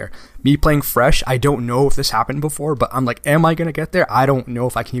get there? Me playing fresh, I don't know if this happened before, but I'm like, am I going to get there? I don't know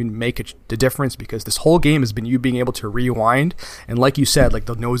if I can even make the difference, because this whole game has been you being able to rewind. And like you said, like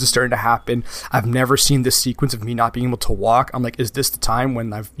the nose is starting to happen. I've never seen this sequence of me not being able to walk. I'm like, is this the time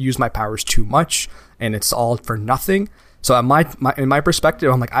when I've used my powers too much and it's all for nothing? So in my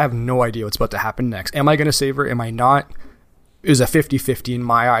perspective, I'm like, I have no idea what's about to happen next. Am I going to save her? Am I not? It was a 50-50 in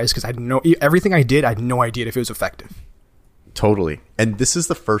my eyes, because I didn't know everything I did. I had no idea if it was effective. Totally. And this is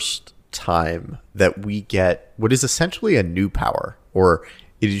the first time that we get what is essentially a new power, or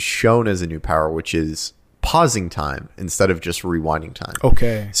it is shown as a new power, which is pausing time instead of just rewinding time.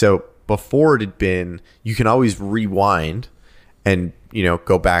 Okay. So before it had been, you can always rewind and, you know,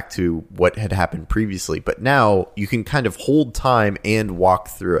 go back to what had happened previously. But now you can kind of hold time and walk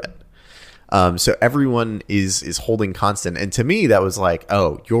through it. So everyone is holding constant. And to me, that was like,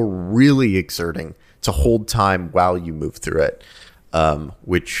 oh, you're really exerting to hold time while you move through it,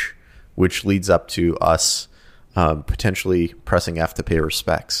 which leads up to us potentially pressing F to pay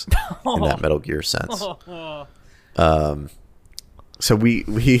respects in that Metal Gear sense. So we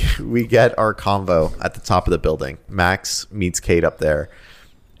get our convo at the top of the building. Max meets Kate up there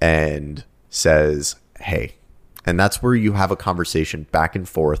and says, hey. And that's where you have a conversation back and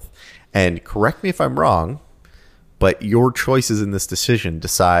forth. And correct me if I'm wrong, but your choices in this decision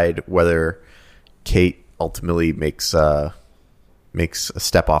decide whether Kate ultimately makes a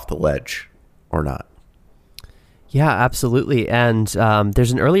step off the ledge or not. Yeah, absolutely. And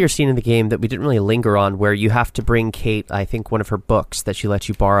there's an earlier scene in the game that we didn't really linger on, where you have to bring Kate, I think, one of her books that she lets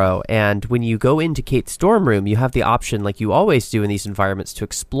you borrow. And when you go into Kate's dorm room, you have the option, like you always do in these environments, to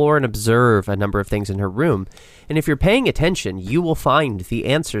explore and observe a number of things in her room. And if you're paying attention, you will find the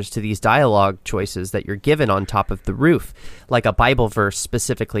answers to these dialogue choices that you're given on top of the roof, like a Bible verse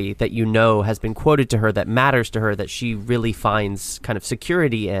specifically that you know has been quoted to her that matters to her, that she really finds kind of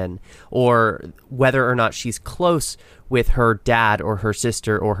security in, or whether or not she's close with her dad or her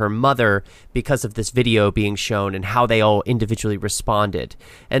sister or her mother because of this video being shown and how they all individually responded.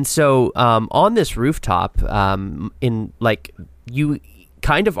 And so on this rooftop, in like you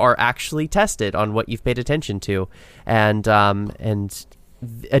kind of are actually tested on what you've paid attention to, and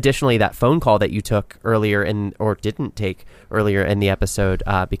additionally, that phone call that you took earlier or didn't take earlier in the episode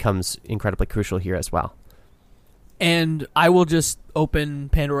becomes incredibly crucial here as well. And I will just open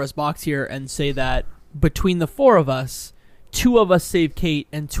Pandora's box here and say that between the four of us, 2 of us saved Kate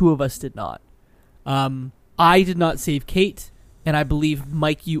and 2 of us did not. I did not save Kate, and I believe,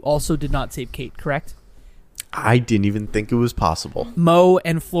 Mike, you also did not save Kate, correct? I didn't even think it was possible. Mo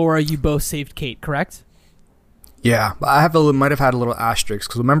and Flora, you both saved Kate, correct? Yeah, I might have had a little asterisk,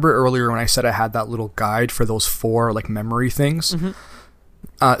 because remember earlier when I said I had that little guide for those 4 like memory things?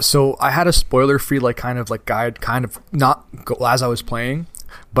 Mm-hmm. So I had a spoiler-free like kind of like guide, kind of not go as I was playing,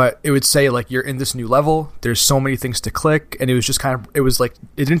 but it would say like, you're in this new level, there's so many things to click, and it was just kind of, it was like,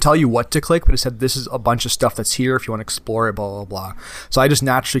 it didn't tell you what to click, but it said this is a bunch of stuff that's here if you want to explore it, blah blah blah. So I just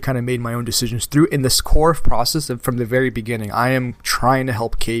naturally kind of made my own decisions through in this core process. And from the very beginning, I am trying to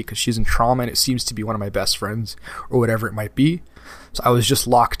help Kate because she's in trauma, and it seems to be one of my best friends or whatever it might be. So I was just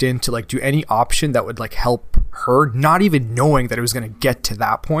locked in to like do any option that would like help her, not even knowing that it was going to get to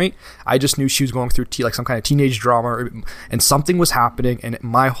that point. I just knew she was going through like some kind of teenage drama, and something was happening. And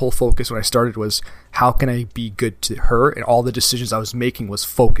my whole focus when I started was, how can I be good to her? And all the decisions I was making was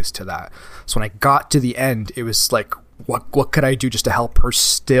focused to that. So when I got to the end, it was like, what could I do just to help her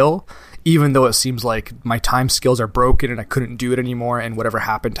still? Even though it seems like my time skills are broken and I couldn't do it anymore, and whatever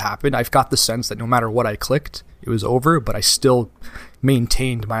happened, I've got the sense that no matter what I clicked, it was over, but I still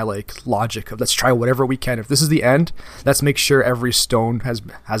maintained my like logic of, let's try whatever we can. If this is the end, let's make sure every stone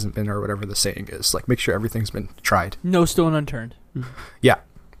hasn't been, or whatever the saying is, like make sure everything's been tried. No stone unturned. Yeah.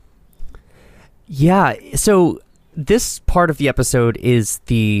 Yeah, so this part of the episode is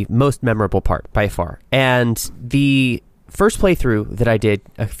the most memorable part by far. And the first playthrough that I did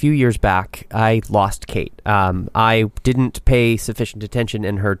a few years back, I lost Kate. I didn't pay sufficient attention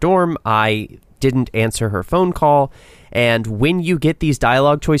in her dorm. I didn't answer her phone call. And when you get these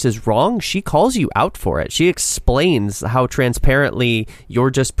dialogue choices wrong, she calls you out for it. She explains how transparently you're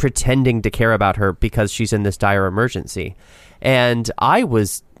just pretending to care about her because she's in this dire emergency. And I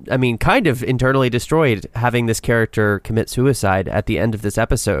was, kind of internally destroyed having this character commit suicide at the end of this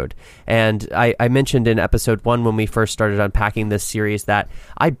episode. And I mentioned in episode 1 when we first started unpacking this series that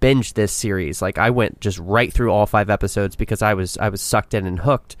I binged this series. Like, I went just right through all 5 episodes because I was sucked in and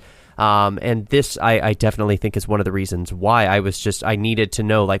hooked. And this, I definitely think is one of the reasons why I needed to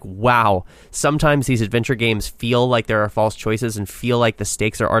know, like, wow, sometimes these adventure games feel like there are false choices and feel like the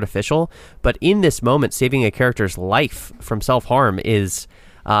stakes are artificial. But in this moment, saving a character's life from self-harm is,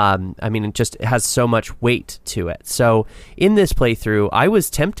 it just has so much weight to it. So in this playthrough, I was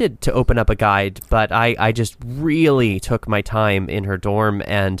tempted to open up a guide, but I just really took my time in her dorm,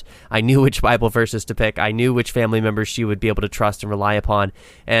 and I knew which Bible verses to pick. I knew which family members she would be able to trust and rely upon.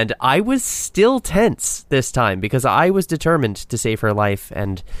 And I was still tense this time because I was determined to save her life,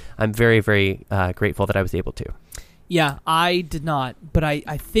 and I'm very, very grateful that I was able to. Yeah, I did not, but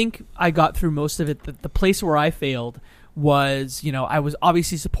I think I got through most of it. The place where I failed was, I was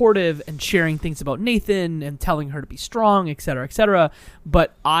obviously supportive and sharing things about Nathan and telling her to be strong, etc.,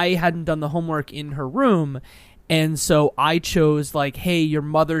 but I hadn't done the homework in her room, and so I chose, like, hey, your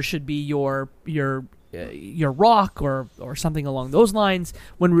mother should be your rock or something along those lines,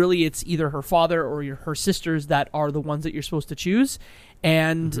 when really it's either her father or her sisters that are the ones that you're supposed to choose.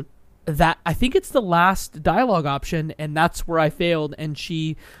 And that, I think it's the last dialogue option, and that's where I failed, and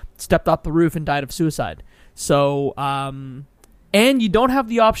she stepped off the roof and died of suicide. So, and you don't have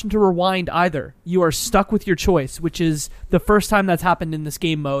the option to rewind either. You are stuck with your choice, which is the first time that's happened in this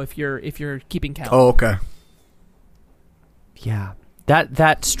game, Mo, if you're keeping count. Oh, okay. Yeah.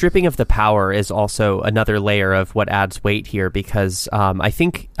 That stripping of the power is also another layer of what adds weight here, because I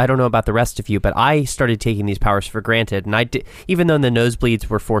don't know about the rest of you, but I started taking these powers for granted, and even though the nosebleeds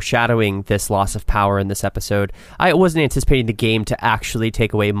were foreshadowing this loss of power in this episode, I wasn't anticipating the game to actually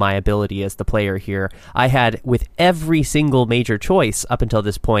take away my ability as the player here. I had, with every single major choice up until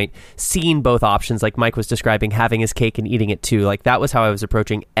this point, seen both options, like Mike was describing, having his cake and eating it too. Like, that was how I was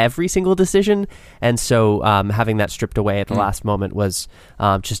approaching every single decision, and so having that stripped away at the last moment was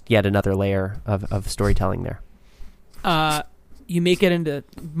just yet another layer of storytelling there. You make it into...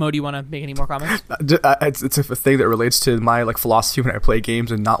 Mo, do you want to make any more comments? It's a thing that relates to my philosophy when I play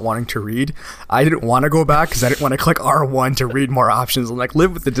games and not wanting to read. I didn't want to go back because I didn't want to click R1 to read more options and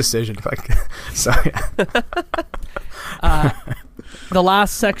live with the decision. So yeah. The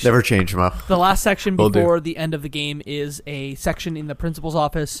last section... Never change, Mo. The last section before the end of the game is a section in the principal's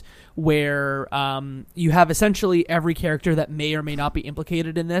office where you have essentially every character that may or may not be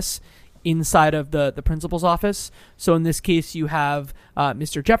implicated in this inside of the principal's office. So in this case, you have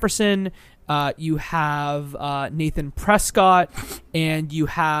Mr. Jefferson, you have Nathan Prescott, and you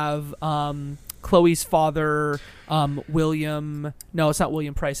have Chloe's father, William... No, it's not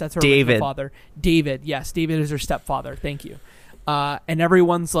William Price. That's her original father. David. Yes, David is her stepfather. Thank you. And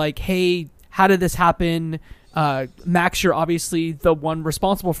everyone's like, hey, how did this happen? Max, you're obviously the one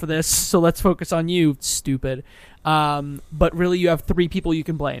responsible for this, so let's focus on you, stupid. But really, you have 3 people you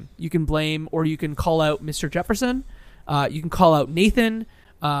can blame. You can blame, or you can call out Mr. Jefferson, you can call out Nathan,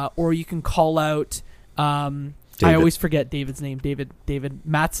 or you can call out... I always forget David's name. David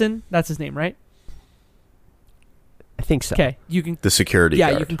Mattson? That's his name, right? I think so. Okay, you can... The security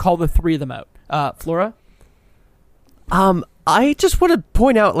guard. You can call the 3 of them out. Flora? I just want to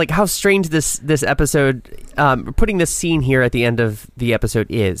point out how strange this episode, putting this scene here at the end of the episode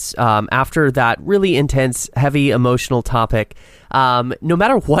is. After that really intense, heavy, emotional topic, no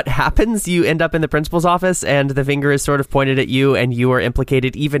matter what happens, you end up in the principal's office and the finger is sort of pointed at you and you are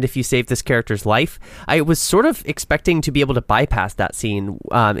implicated even if you save this character's life. I was sort of expecting to be able to bypass that scene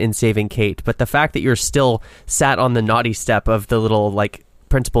in saving Kate, but the fact that you're still sat on the naughty step of the little,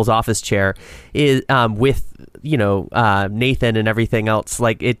 principal's office chair is with Nathan and everything else,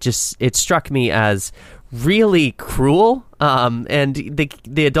 it struck me as really cruel, and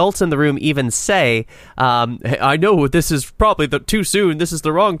the adults in the room even say, I know this is probably too soon, this is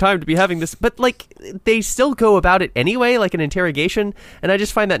the wrong time to be having this, but they still go about it anyway, like an interrogation, and I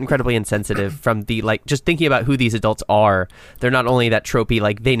just find that incredibly insensitive from the just thinking about who these adults are. They're not only that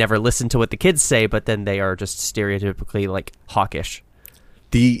tropey, they never listen to what the kids say, but then they are just stereotypically hawkish.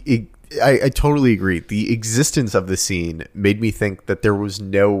 I totally agree. The existence of the scene made me think that there was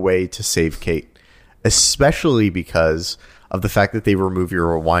no way to save Kate, especially because of the fact that they remove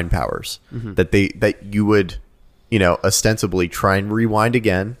your rewind powers. Mm-hmm. That you would, ostensibly try and rewind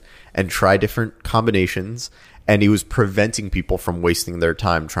again and try different combinations, and he was preventing people from wasting their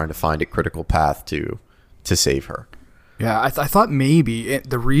time trying to find a critical path to save her. Yeah, I thought maybe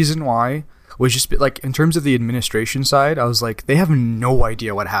the reason why was just like in terms of the administration side, I was like, they have no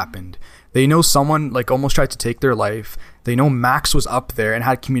idea what happened. They know someone like almost tried to take their life. They know Max was up there and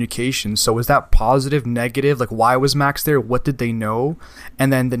had communication. So was that positive, negative? Like, why was Max there? What did they know?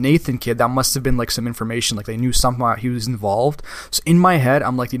 And then the Nathan kid, that must have been like some information. Like they knew somehow he was involved. So in my head,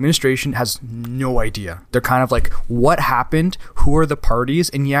 I'm like, the administration has no idea. They're kind of like, what happened? Who are the parties?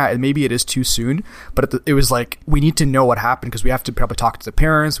 And yeah, maybe it is too soon, but it was like, we need to know what happened because we have to probably talk to the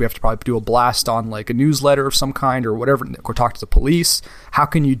parents. We have to probably do a blast on like a newsletter of some kind or whatever, or talk to the police. How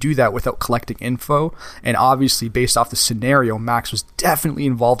can you do that without collecting info? And obviously, based off the scenario, Max was definitely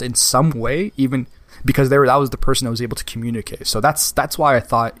involved in some way, even because that was the person that was able to communicate. So that's why I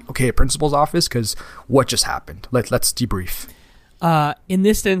thought, okay, principal's office, because what just happened? Let's debrief. In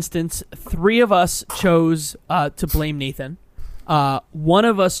this instance, 3 of us chose to blame Nathan. 1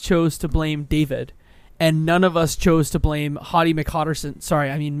 of us chose to blame David, and none of us chose to blame Hottie McHotterson.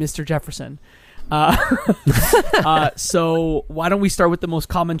 Sorry, I mean Mr. Jefferson. So why don't we start with the most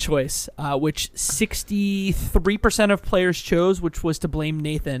common choice, which 63% of players chose, which was to blame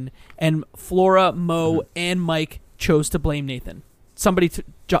Nathan, and Flora, Mo, and Mike chose to blame Nathan. Somebody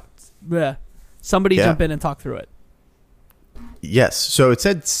jump in and talk through it. Yes. So it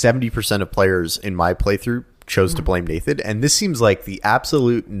said 70% of players in my playthrough chose to blame Nathan, and this seems like the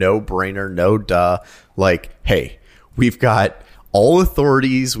absolute no-brainer, no duh. Like, hey, we've got all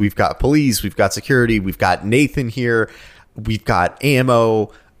authorities, we've got police, we've got security, we've got Nathan here, we've got ammo.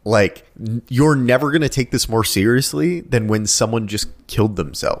 Like, you're never going to take this more seriously than when someone just killed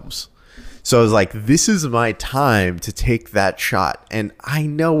themselves. So I was like, this is my time to take that shot. And I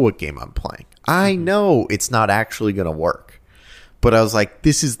know what game I'm playing. I know it's not actually going to work. But I was like,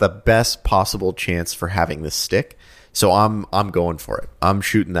 this is the best possible chance for having this stick. So I'm going for it. I'm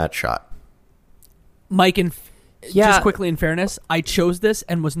shooting that shot. Mike, and just quickly, in fairness, I chose this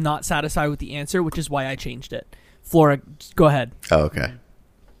and was not satisfied with the answer, which is why I changed it. Flora, go ahead. Oh, okay.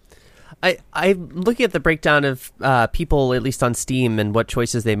 I'm looking at the breakdown of people, at least on Steam, and what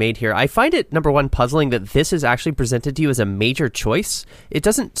choices they made here. I find it, number one, puzzling that this is actually presented to you as a major choice. It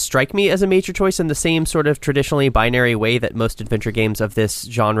doesn't strike me as a major choice in the same sort of traditionally binary way that most adventure games of this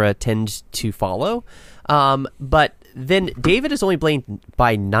genre tend to follow. But then David is only blamed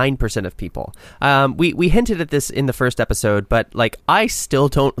by 9% of people. We hinted at this in the first episode, but like I still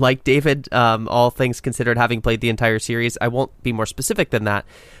don't like David, all things considered, having played the entire series. I won't be more specific than that.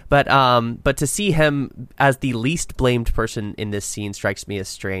 But to see him as the least blamed person in this scene strikes me as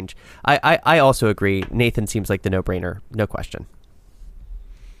strange. I also agree. Nathan seems like the no-brainer, no question.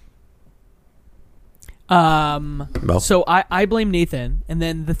 So I blame Nathan, and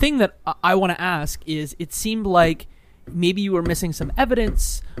then the thing that I want to ask is, it seemed like maybe you were missing some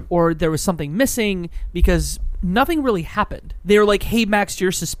evidence, or there was something missing, because nothing really happened. They were like, hey, Max,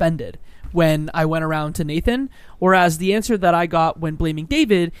 you're suspended, when I went around to Nathan. Whereas the answer that I got when blaming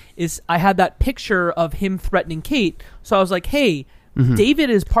David is I had that picture of him threatening Kate. So I was like, hey, David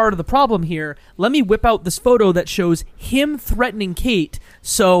is part of the problem here. Let me whip out this photo that shows him threatening Kate.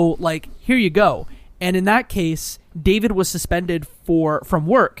 So, like, here you go. And in that case, David was suspended from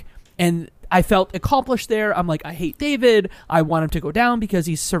work. And I felt accomplished there. I'm like, I hate David. I want him to go down because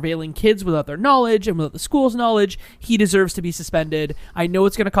he's surveilling kids without their knowledge and without the school's knowledge. He deserves to be suspended. I know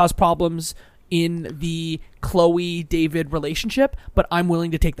it's going to cause problems in the Chloe-David relationship, but I'm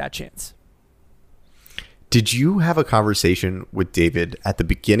willing to take that chance. Did you have a conversation with David at the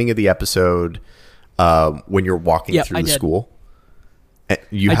beginning of the episode when you're walking through the school?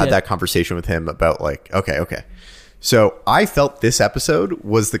 You had that conversation with him about like, okay. So I felt this episode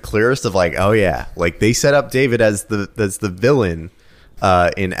was the clearest of like, oh yeah, like they set up David as the villain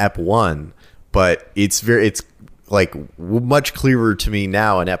in Ep 1, but it's like much clearer to me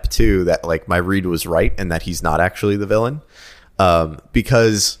now in Ep 2 that like my read was right and that he's not actually the villain.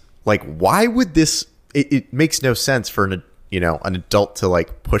 Because like, why would this? It makes no sense for an adult to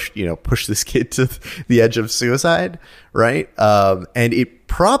like push this kid to the edge of suicide, right? And it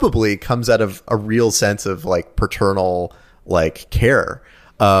probably comes out of a real sense of like paternal like care,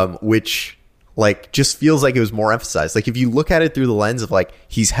 which like just feels like it was more emphasized. Like if you look at it through the lens of like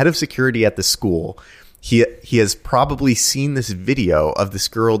he's head of security at the school, he has probably seen this video of this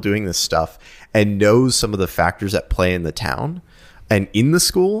girl doing this stuff and knows some of the factors at play in the town and in the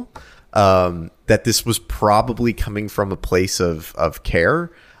school. That this was probably coming from a place of care,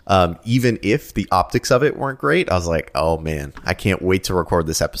 even if the optics of it weren't great. I was like, oh man, I can't wait to record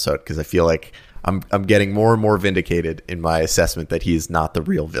this episode because I feel like I'm getting more and more vindicated in my assessment that he is not the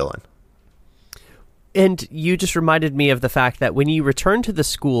real villain. And you just reminded me of the fact that when you return to the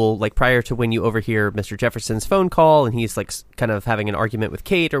school, like prior to when you overhear Mr. Jefferson's phone call and he's like kind of having an argument with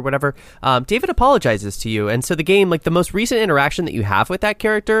Kate or whatever, David apologizes to you. And so the game, like the most recent interaction that you have with that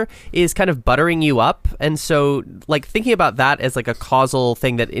character is kind of buttering you up. And so like thinking about that as like a causal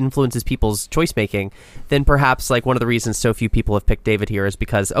thing that influences people's choice making, then perhaps like one of the reasons so few people have picked David here is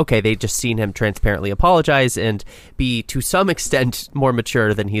because, okay, they just seen him transparently apologize and be to some extent more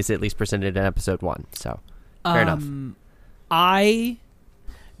mature than he's at least presented in episode 1. So, fair enough.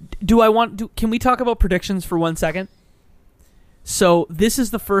 Can we talk about predictions for 1 second? So this is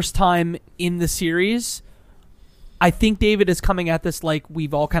the first time in the series. I think David is coming at this, like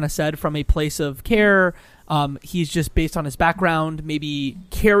we've all kind of said, from a place of care. He's just based on his background, maybe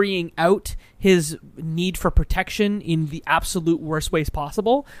carrying out his need for protection in the absolute worst ways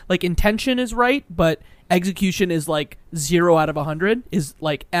possible. Like intention is right, but execution is like 0 out of 100, is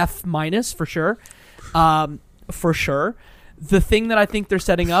like F- for sure. For sure. The thing that I think they're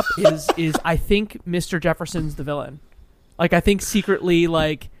setting up is I think Mr. Jefferson's the villain. Like I think secretly,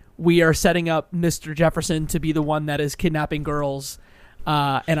 like we are setting up Mr. Jefferson to be the one that is kidnapping girls,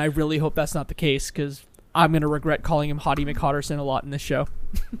 and I really hope that's not the case because I'm gonna regret calling him Hottie McHotterson a lot in this show.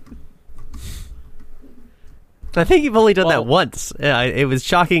 I think you've only done that once. It was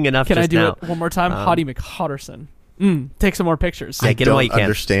shocking enough. Can just I do now. it one more time? Hottie McHotterson. Take some more pictures. Yeah, I get him while you don't can.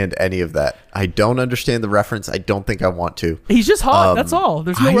 understand any of that. I don't understand the reference. I don't think I want to. He's just hot. That's all.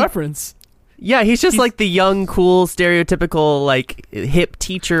 There's no reference. Yeah, he's like the young, cool, stereotypical, like hip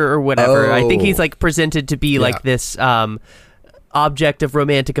teacher or whatever. I think he's like presented to be like this object of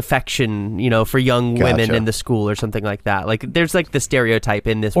romantic affection, you know, for young women in the school or something like that. Like there's like the stereotype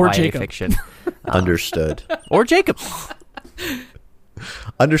in this YA fiction. Understood. Or Jacob.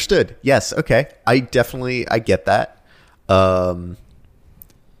 Understood. Yes. Okay. I get that.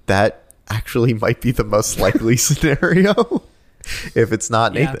 That actually might be the most likely scenario if it's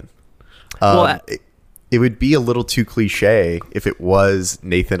not Nathan. It would be a little too cliche if it was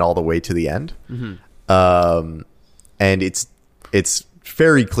Nathan all the way to the end. Mm-hmm. And it's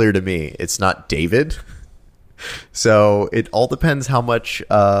very clear to me it's not David. So it all depends how much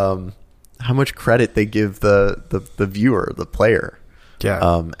credit they give the viewer, the player.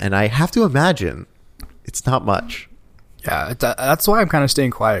 Yeah. And I have to imagine it's not much. Yeah, that's why I'm kind of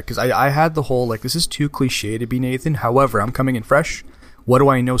staying quiet, because I had the whole, like, this is too cliche to be Nathan. However, I'm coming in fresh. What do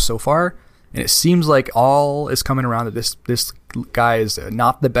I know so far? And it seems like all is coming around that this guy is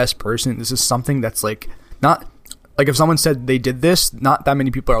not the best person. This is something that's, like, not... Like, if someone said they did this, not that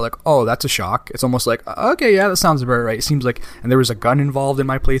many people are like, oh, that's a shock. It's almost like, okay, yeah, that sounds about right. It seems like... And there was a gun involved in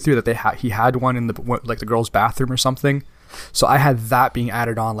my playthrough that he had one in the girl's bathroom or something. So I had that being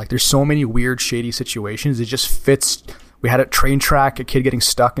added on. Like, there's so many weird, shady situations. It just fits... We had a train track, a kid getting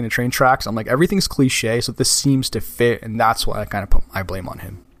stuck in a train track. So I'm like, everything's cliche, so this seems to fit, and that's why I kind of put my blame on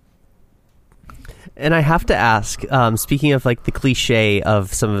him. And I have to ask, speaking of like the cliche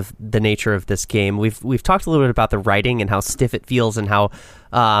of some of the nature of this game, we've talked a little bit about the writing and how stiff it feels and how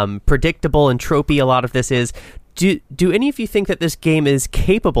predictable and tropey a lot of this is. Do any of you think that this game is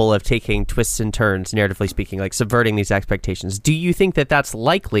capable of taking twists and turns, narratively speaking, like subverting these expectations? Do you think that that's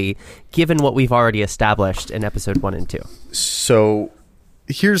likely, given what we've already established in episode 1 and 2? So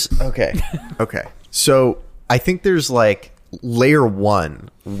here's okay. So I think there's like layer 1,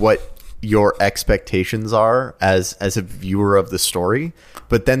 what your expectations are as a viewer of the story,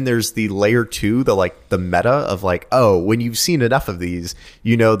 but then there's the layer 2, the meta of like, oh, when you've seen enough of these,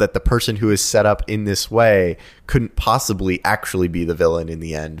 you know that the person who is set up in this way couldn't possibly actually be the villain in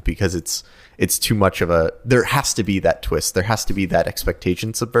the end, because it's too much of a... There has to be that twist. There has to be that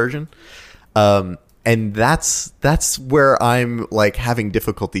expectation subversion. And that's where I'm like having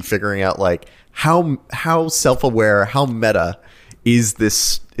difficulty figuring out like how self-aware, how meta is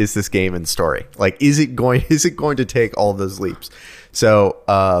this game and story. Like, is it going to take all of those leaps? So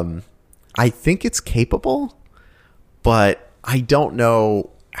I think it's capable, but I don't know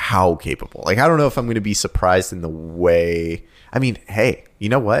how capable. Like, I don't know if I'm going to be surprised in the way... I mean, hey, you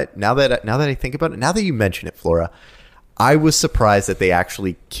know what? Now that I think about it, now that you mention it, Flora, I was surprised that they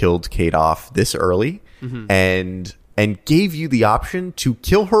actually killed Kate off this early, and gave you the option to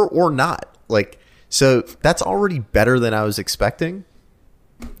kill her or not. Like, so that's already better than I was expecting.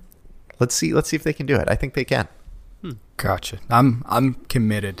 Let's see if they can do it. I think they can. Gotcha. I'm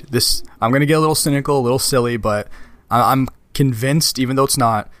committed. I'm going to get a little cynical, a little silly, but I'm convinced, even though it's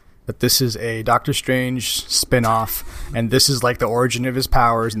not, that this is a Doctor Strange spin-off, and this is like the origin of his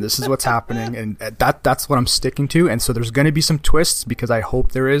powers, and this is what's happening, and that's what I'm sticking to. And so there's going to be some twists, because I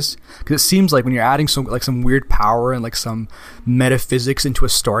hope there is, because it seems like when you're adding some weird power and like some metaphysics into a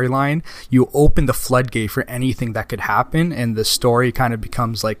storyline, you open the floodgate for anything that could happen, and the story kind of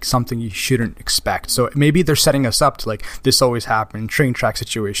becomes like something you shouldn't expect. So maybe they're setting us up to like, this always happened, train track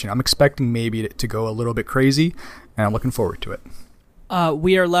situation. I'm expecting maybe to go a little bit crazy, and I'm looking forward to it.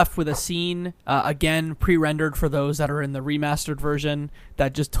 We are left with a scene, again, pre-rendered for those that are in the remastered version,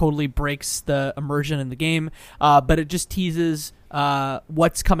 that just totally breaks the immersion in the game. But it just teases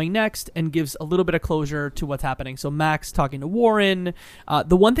what's coming next and gives a little bit of closure to what's happening. So Max talking to Warren.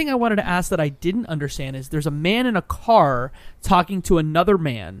 The one thing I wanted to ask that I didn't understand is there's a man in a car talking to another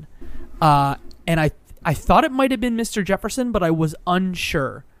man. And I thought it might have been Mr. Jefferson, but I was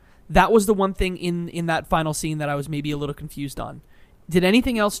unsure. That was the one thing in that final scene that I was maybe a little confused on. Did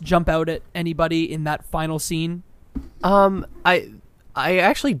anything else jump out at anybody in that final scene? I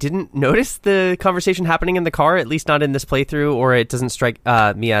actually didn't notice the conversation happening in the car, at least not in this playthrough, or it doesn't strike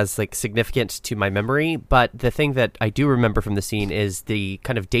me as like significant to my memory. But the thing that I do remember from the scene is the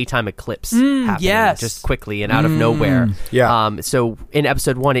kind of daytime eclipse happening just quickly and out of nowhere. Yeah. So in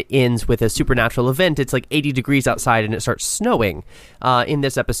episode 1, it ends with a supernatural event. It's like 80 degrees outside and it starts snowing. In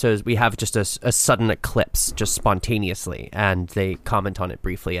this episode, we have just a sudden eclipse, just spontaneously, and they comment on it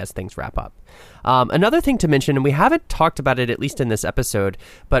briefly as things wrap up. Another thing to mention, and we haven't talked about it at least in this episode,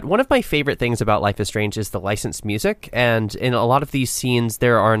 but one of my favorite things about Life is Strange is the licensed music, and in a lot of these scenes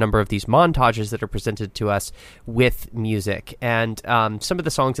there are a number of these montages that are presented to us with music, and some of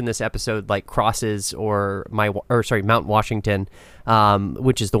the songs in this episode, like Crosses or Mount Washington,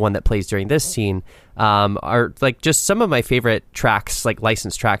 which is the one that plays during this scene, are like just some of my favorite tracks, like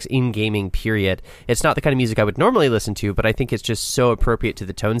licensed tracks in gaming, period. It's not the kind of music I would normally listen to, but I think it's just so appropriate to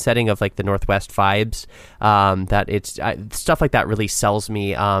the tone setting of like the Northwest vibes, that it's stuff like that really sells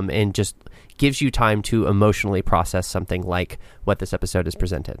me, and just gives you time to emotionally process something like what this episode is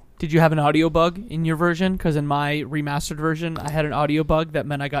presented. Did you have an audio bug in your version? Because in my remastered version, I had an audio bug that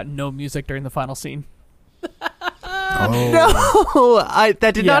meant I got no music during the final scene. No,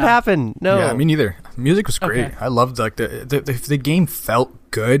 that did not happen. No, yeah, me neither. Music was great. Okay. I loved like the game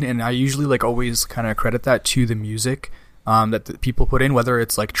felt good, and I usually like always kind of credit that to the music that the people put in, whether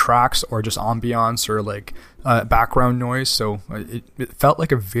it's like tracks or just ambiance or like background noise. So it felt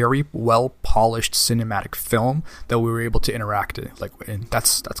like a very well polished cinematic film that we were able to interact in. Like, and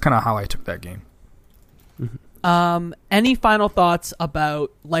that's kind of how I took that game. Any final thoughts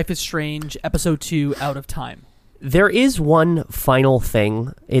about Life is Strange Episode 2 Out of Time? There is one final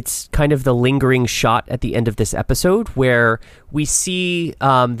thing. It's kind of the lingering shot at the end of this episode where we see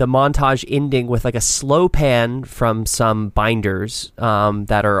the montage ending with like a slow pan from some binders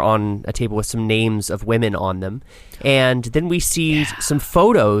that are on a table with some names of women on them. And then we see some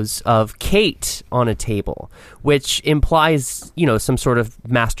photos of Kate on a table, which implies, some sort of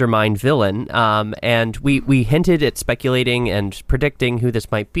mastermind villain. And we hinted at speculating and predicting who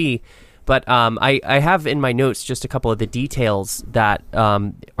this might be. But I have in my notes just a couple of the details that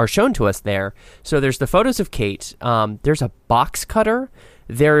are shown to us there. So there's the photos of Kate. There's a box cutter.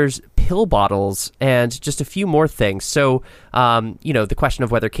 There's pill bottles and just a few more things. So, the question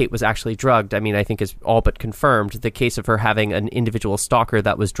of whether Kate was actually drugged, I think is all but confirmed. The case of her having an individual stalker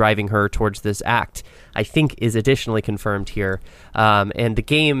that was driving her towards this act, I think, is additionally confirmed here. And the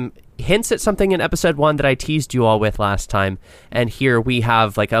game hints at something in episode 1 that I teased you all with last time, and here we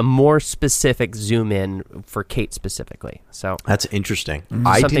have like a more specific zoom in for Kate specifically. So that's interesting.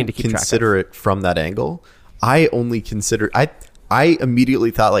 I didn't consider it from that angle. I only considered I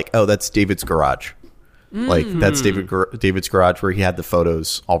immediately thought like, oh, that's David's garage. Like that's David's garage where he had the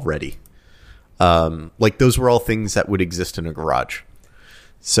photos already. Like those were all things that would exist in a garage.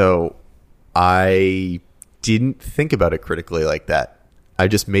 So I didn't think about it critically like that. I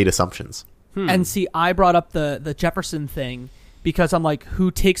just made assumptions. And see, I brought up the Jefferson thing because I'm like,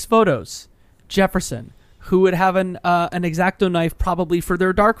 who takes photos? Jefferson. Who would have an X-Acto knife probably for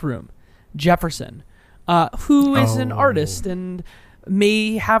their dark room? Jefferson. Who is an artist and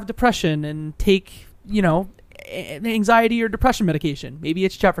may have depression and take, anxiety or depression medication? Maybe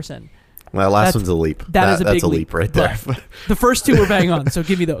it's Jefferson. Well, last one's a leap. That's a leap right there. The first two were bang on, so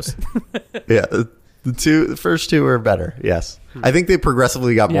give me those. Yeah, the first two are better. Yes, I think they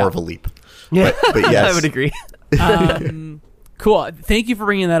progressively got more of a leap. Yeah, but yes, I would agree. Cool. Thank you for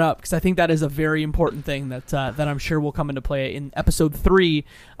bringing that up because I think that is a very important thing that I'm sure will come into play in episode 3,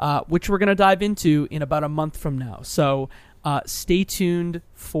 which we're going to dive into in about a month from now. So stay tuned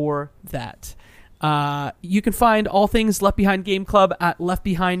for that. You can find all things Left Behind Game Club at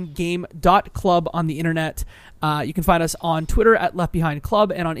leftbehindgame.club on the internet. You can find us on Twitter at Left Behind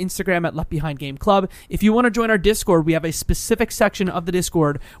Club and on Instagram at Left Behind Game Club. If you want to join our Discord, we have a specific section of the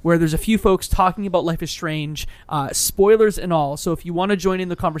Discord where there's a few folks talking about Life is Strange, spoilers and all. So if you want to join in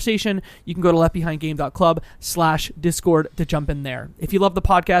the conversation, you can go to leftbehindgame.club/Discord to jump in there. If you love the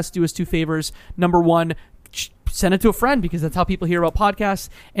podcast, do us 2 favors. Number 1, send it to a friend, because that's how people hear about podcasts.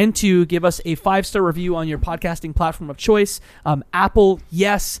 And 2, give us a 5-star review on your podcasting platform of choice. Apple,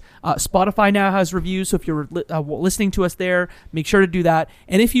 yes. Spotify now has reviews, so if you're listening to us there, make sure to do that.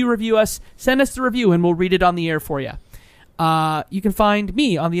 And if you review us, send us the review and we'll read it on the air for you. You can find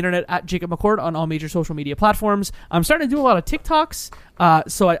me on the internet at Jacob McCord on all major social media platforms. I'm starting to do a lot of TikToks,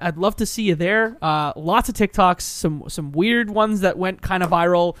 so I'd love to see you there. Lots of TikToks, some weird ones that went kind of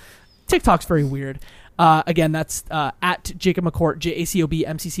viral. TikTok's very weird. Again, that's at Jacob McCourt,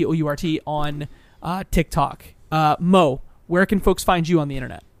 JACOBMCCOURT on TikTok. Mo, where can folks find you on the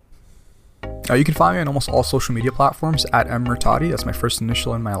internet? You can find me on almost all social media platforms at Murtati. That's my first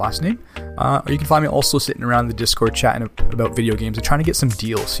initial and my last name. Or you can find me also sitting around the Discord chatting about video games and trying to get some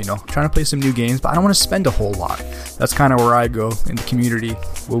deals, trying to play some new games, but I don't want to spend a whole lot. That's kind of where I go in the community,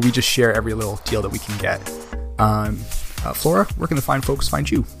 where we just share every little deal that we can get. Flora, where can the fine folks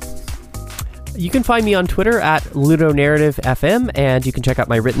find you? You can find me on Twitter at LudoNarrativeFM, and you can check out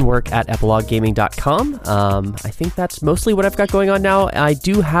my written work at epiloguegaming.com. I think that's mostly what I've got going on now. I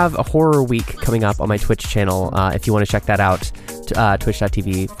do have a horror week coming up on my Twitch channel, if you want to check that out,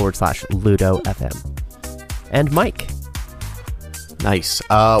 twitch.tv/LudoFM. And Mike. Nice.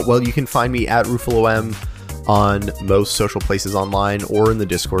 Well, you can find me at RuffaloM on most social places online or in the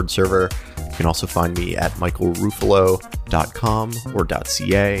Discord server. You can also find me at michaelruffalo.com or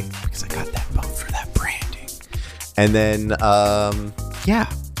 .ca, because I got that bump for that branding. And then, I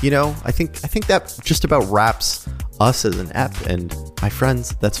think that just about wraps us as an ep. And my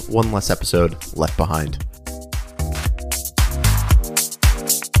friends, that's one less episode left behind.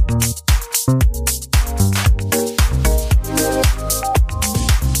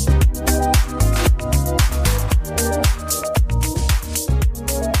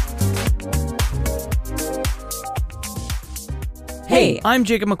 Hey, I'm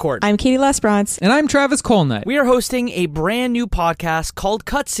Jacob McCourt. I'm Katie Lesbrance. And I'm Travis Colnett. We are hosting a brand new podcast called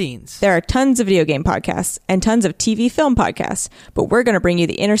Cutscenes. There are tons of video game podcasts and tons of TV film podcasts, but we're going to bring you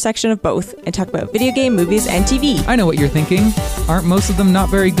the intersection of both and talk about video game, movies, and TV. I know what you're thinking. Aren't most of them not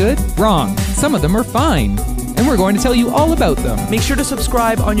very good? Wrong. Some of them are fine. And we're going to tell you all about them. Make sure to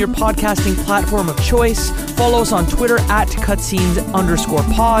subscribe on your podcasting platform of choice. Follow us on Twitter at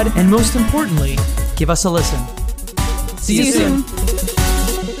cutscenes_pod. And most importantly, give us a listen. See you soon.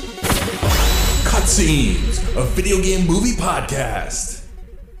 Cutscenes, a video game movie podcast.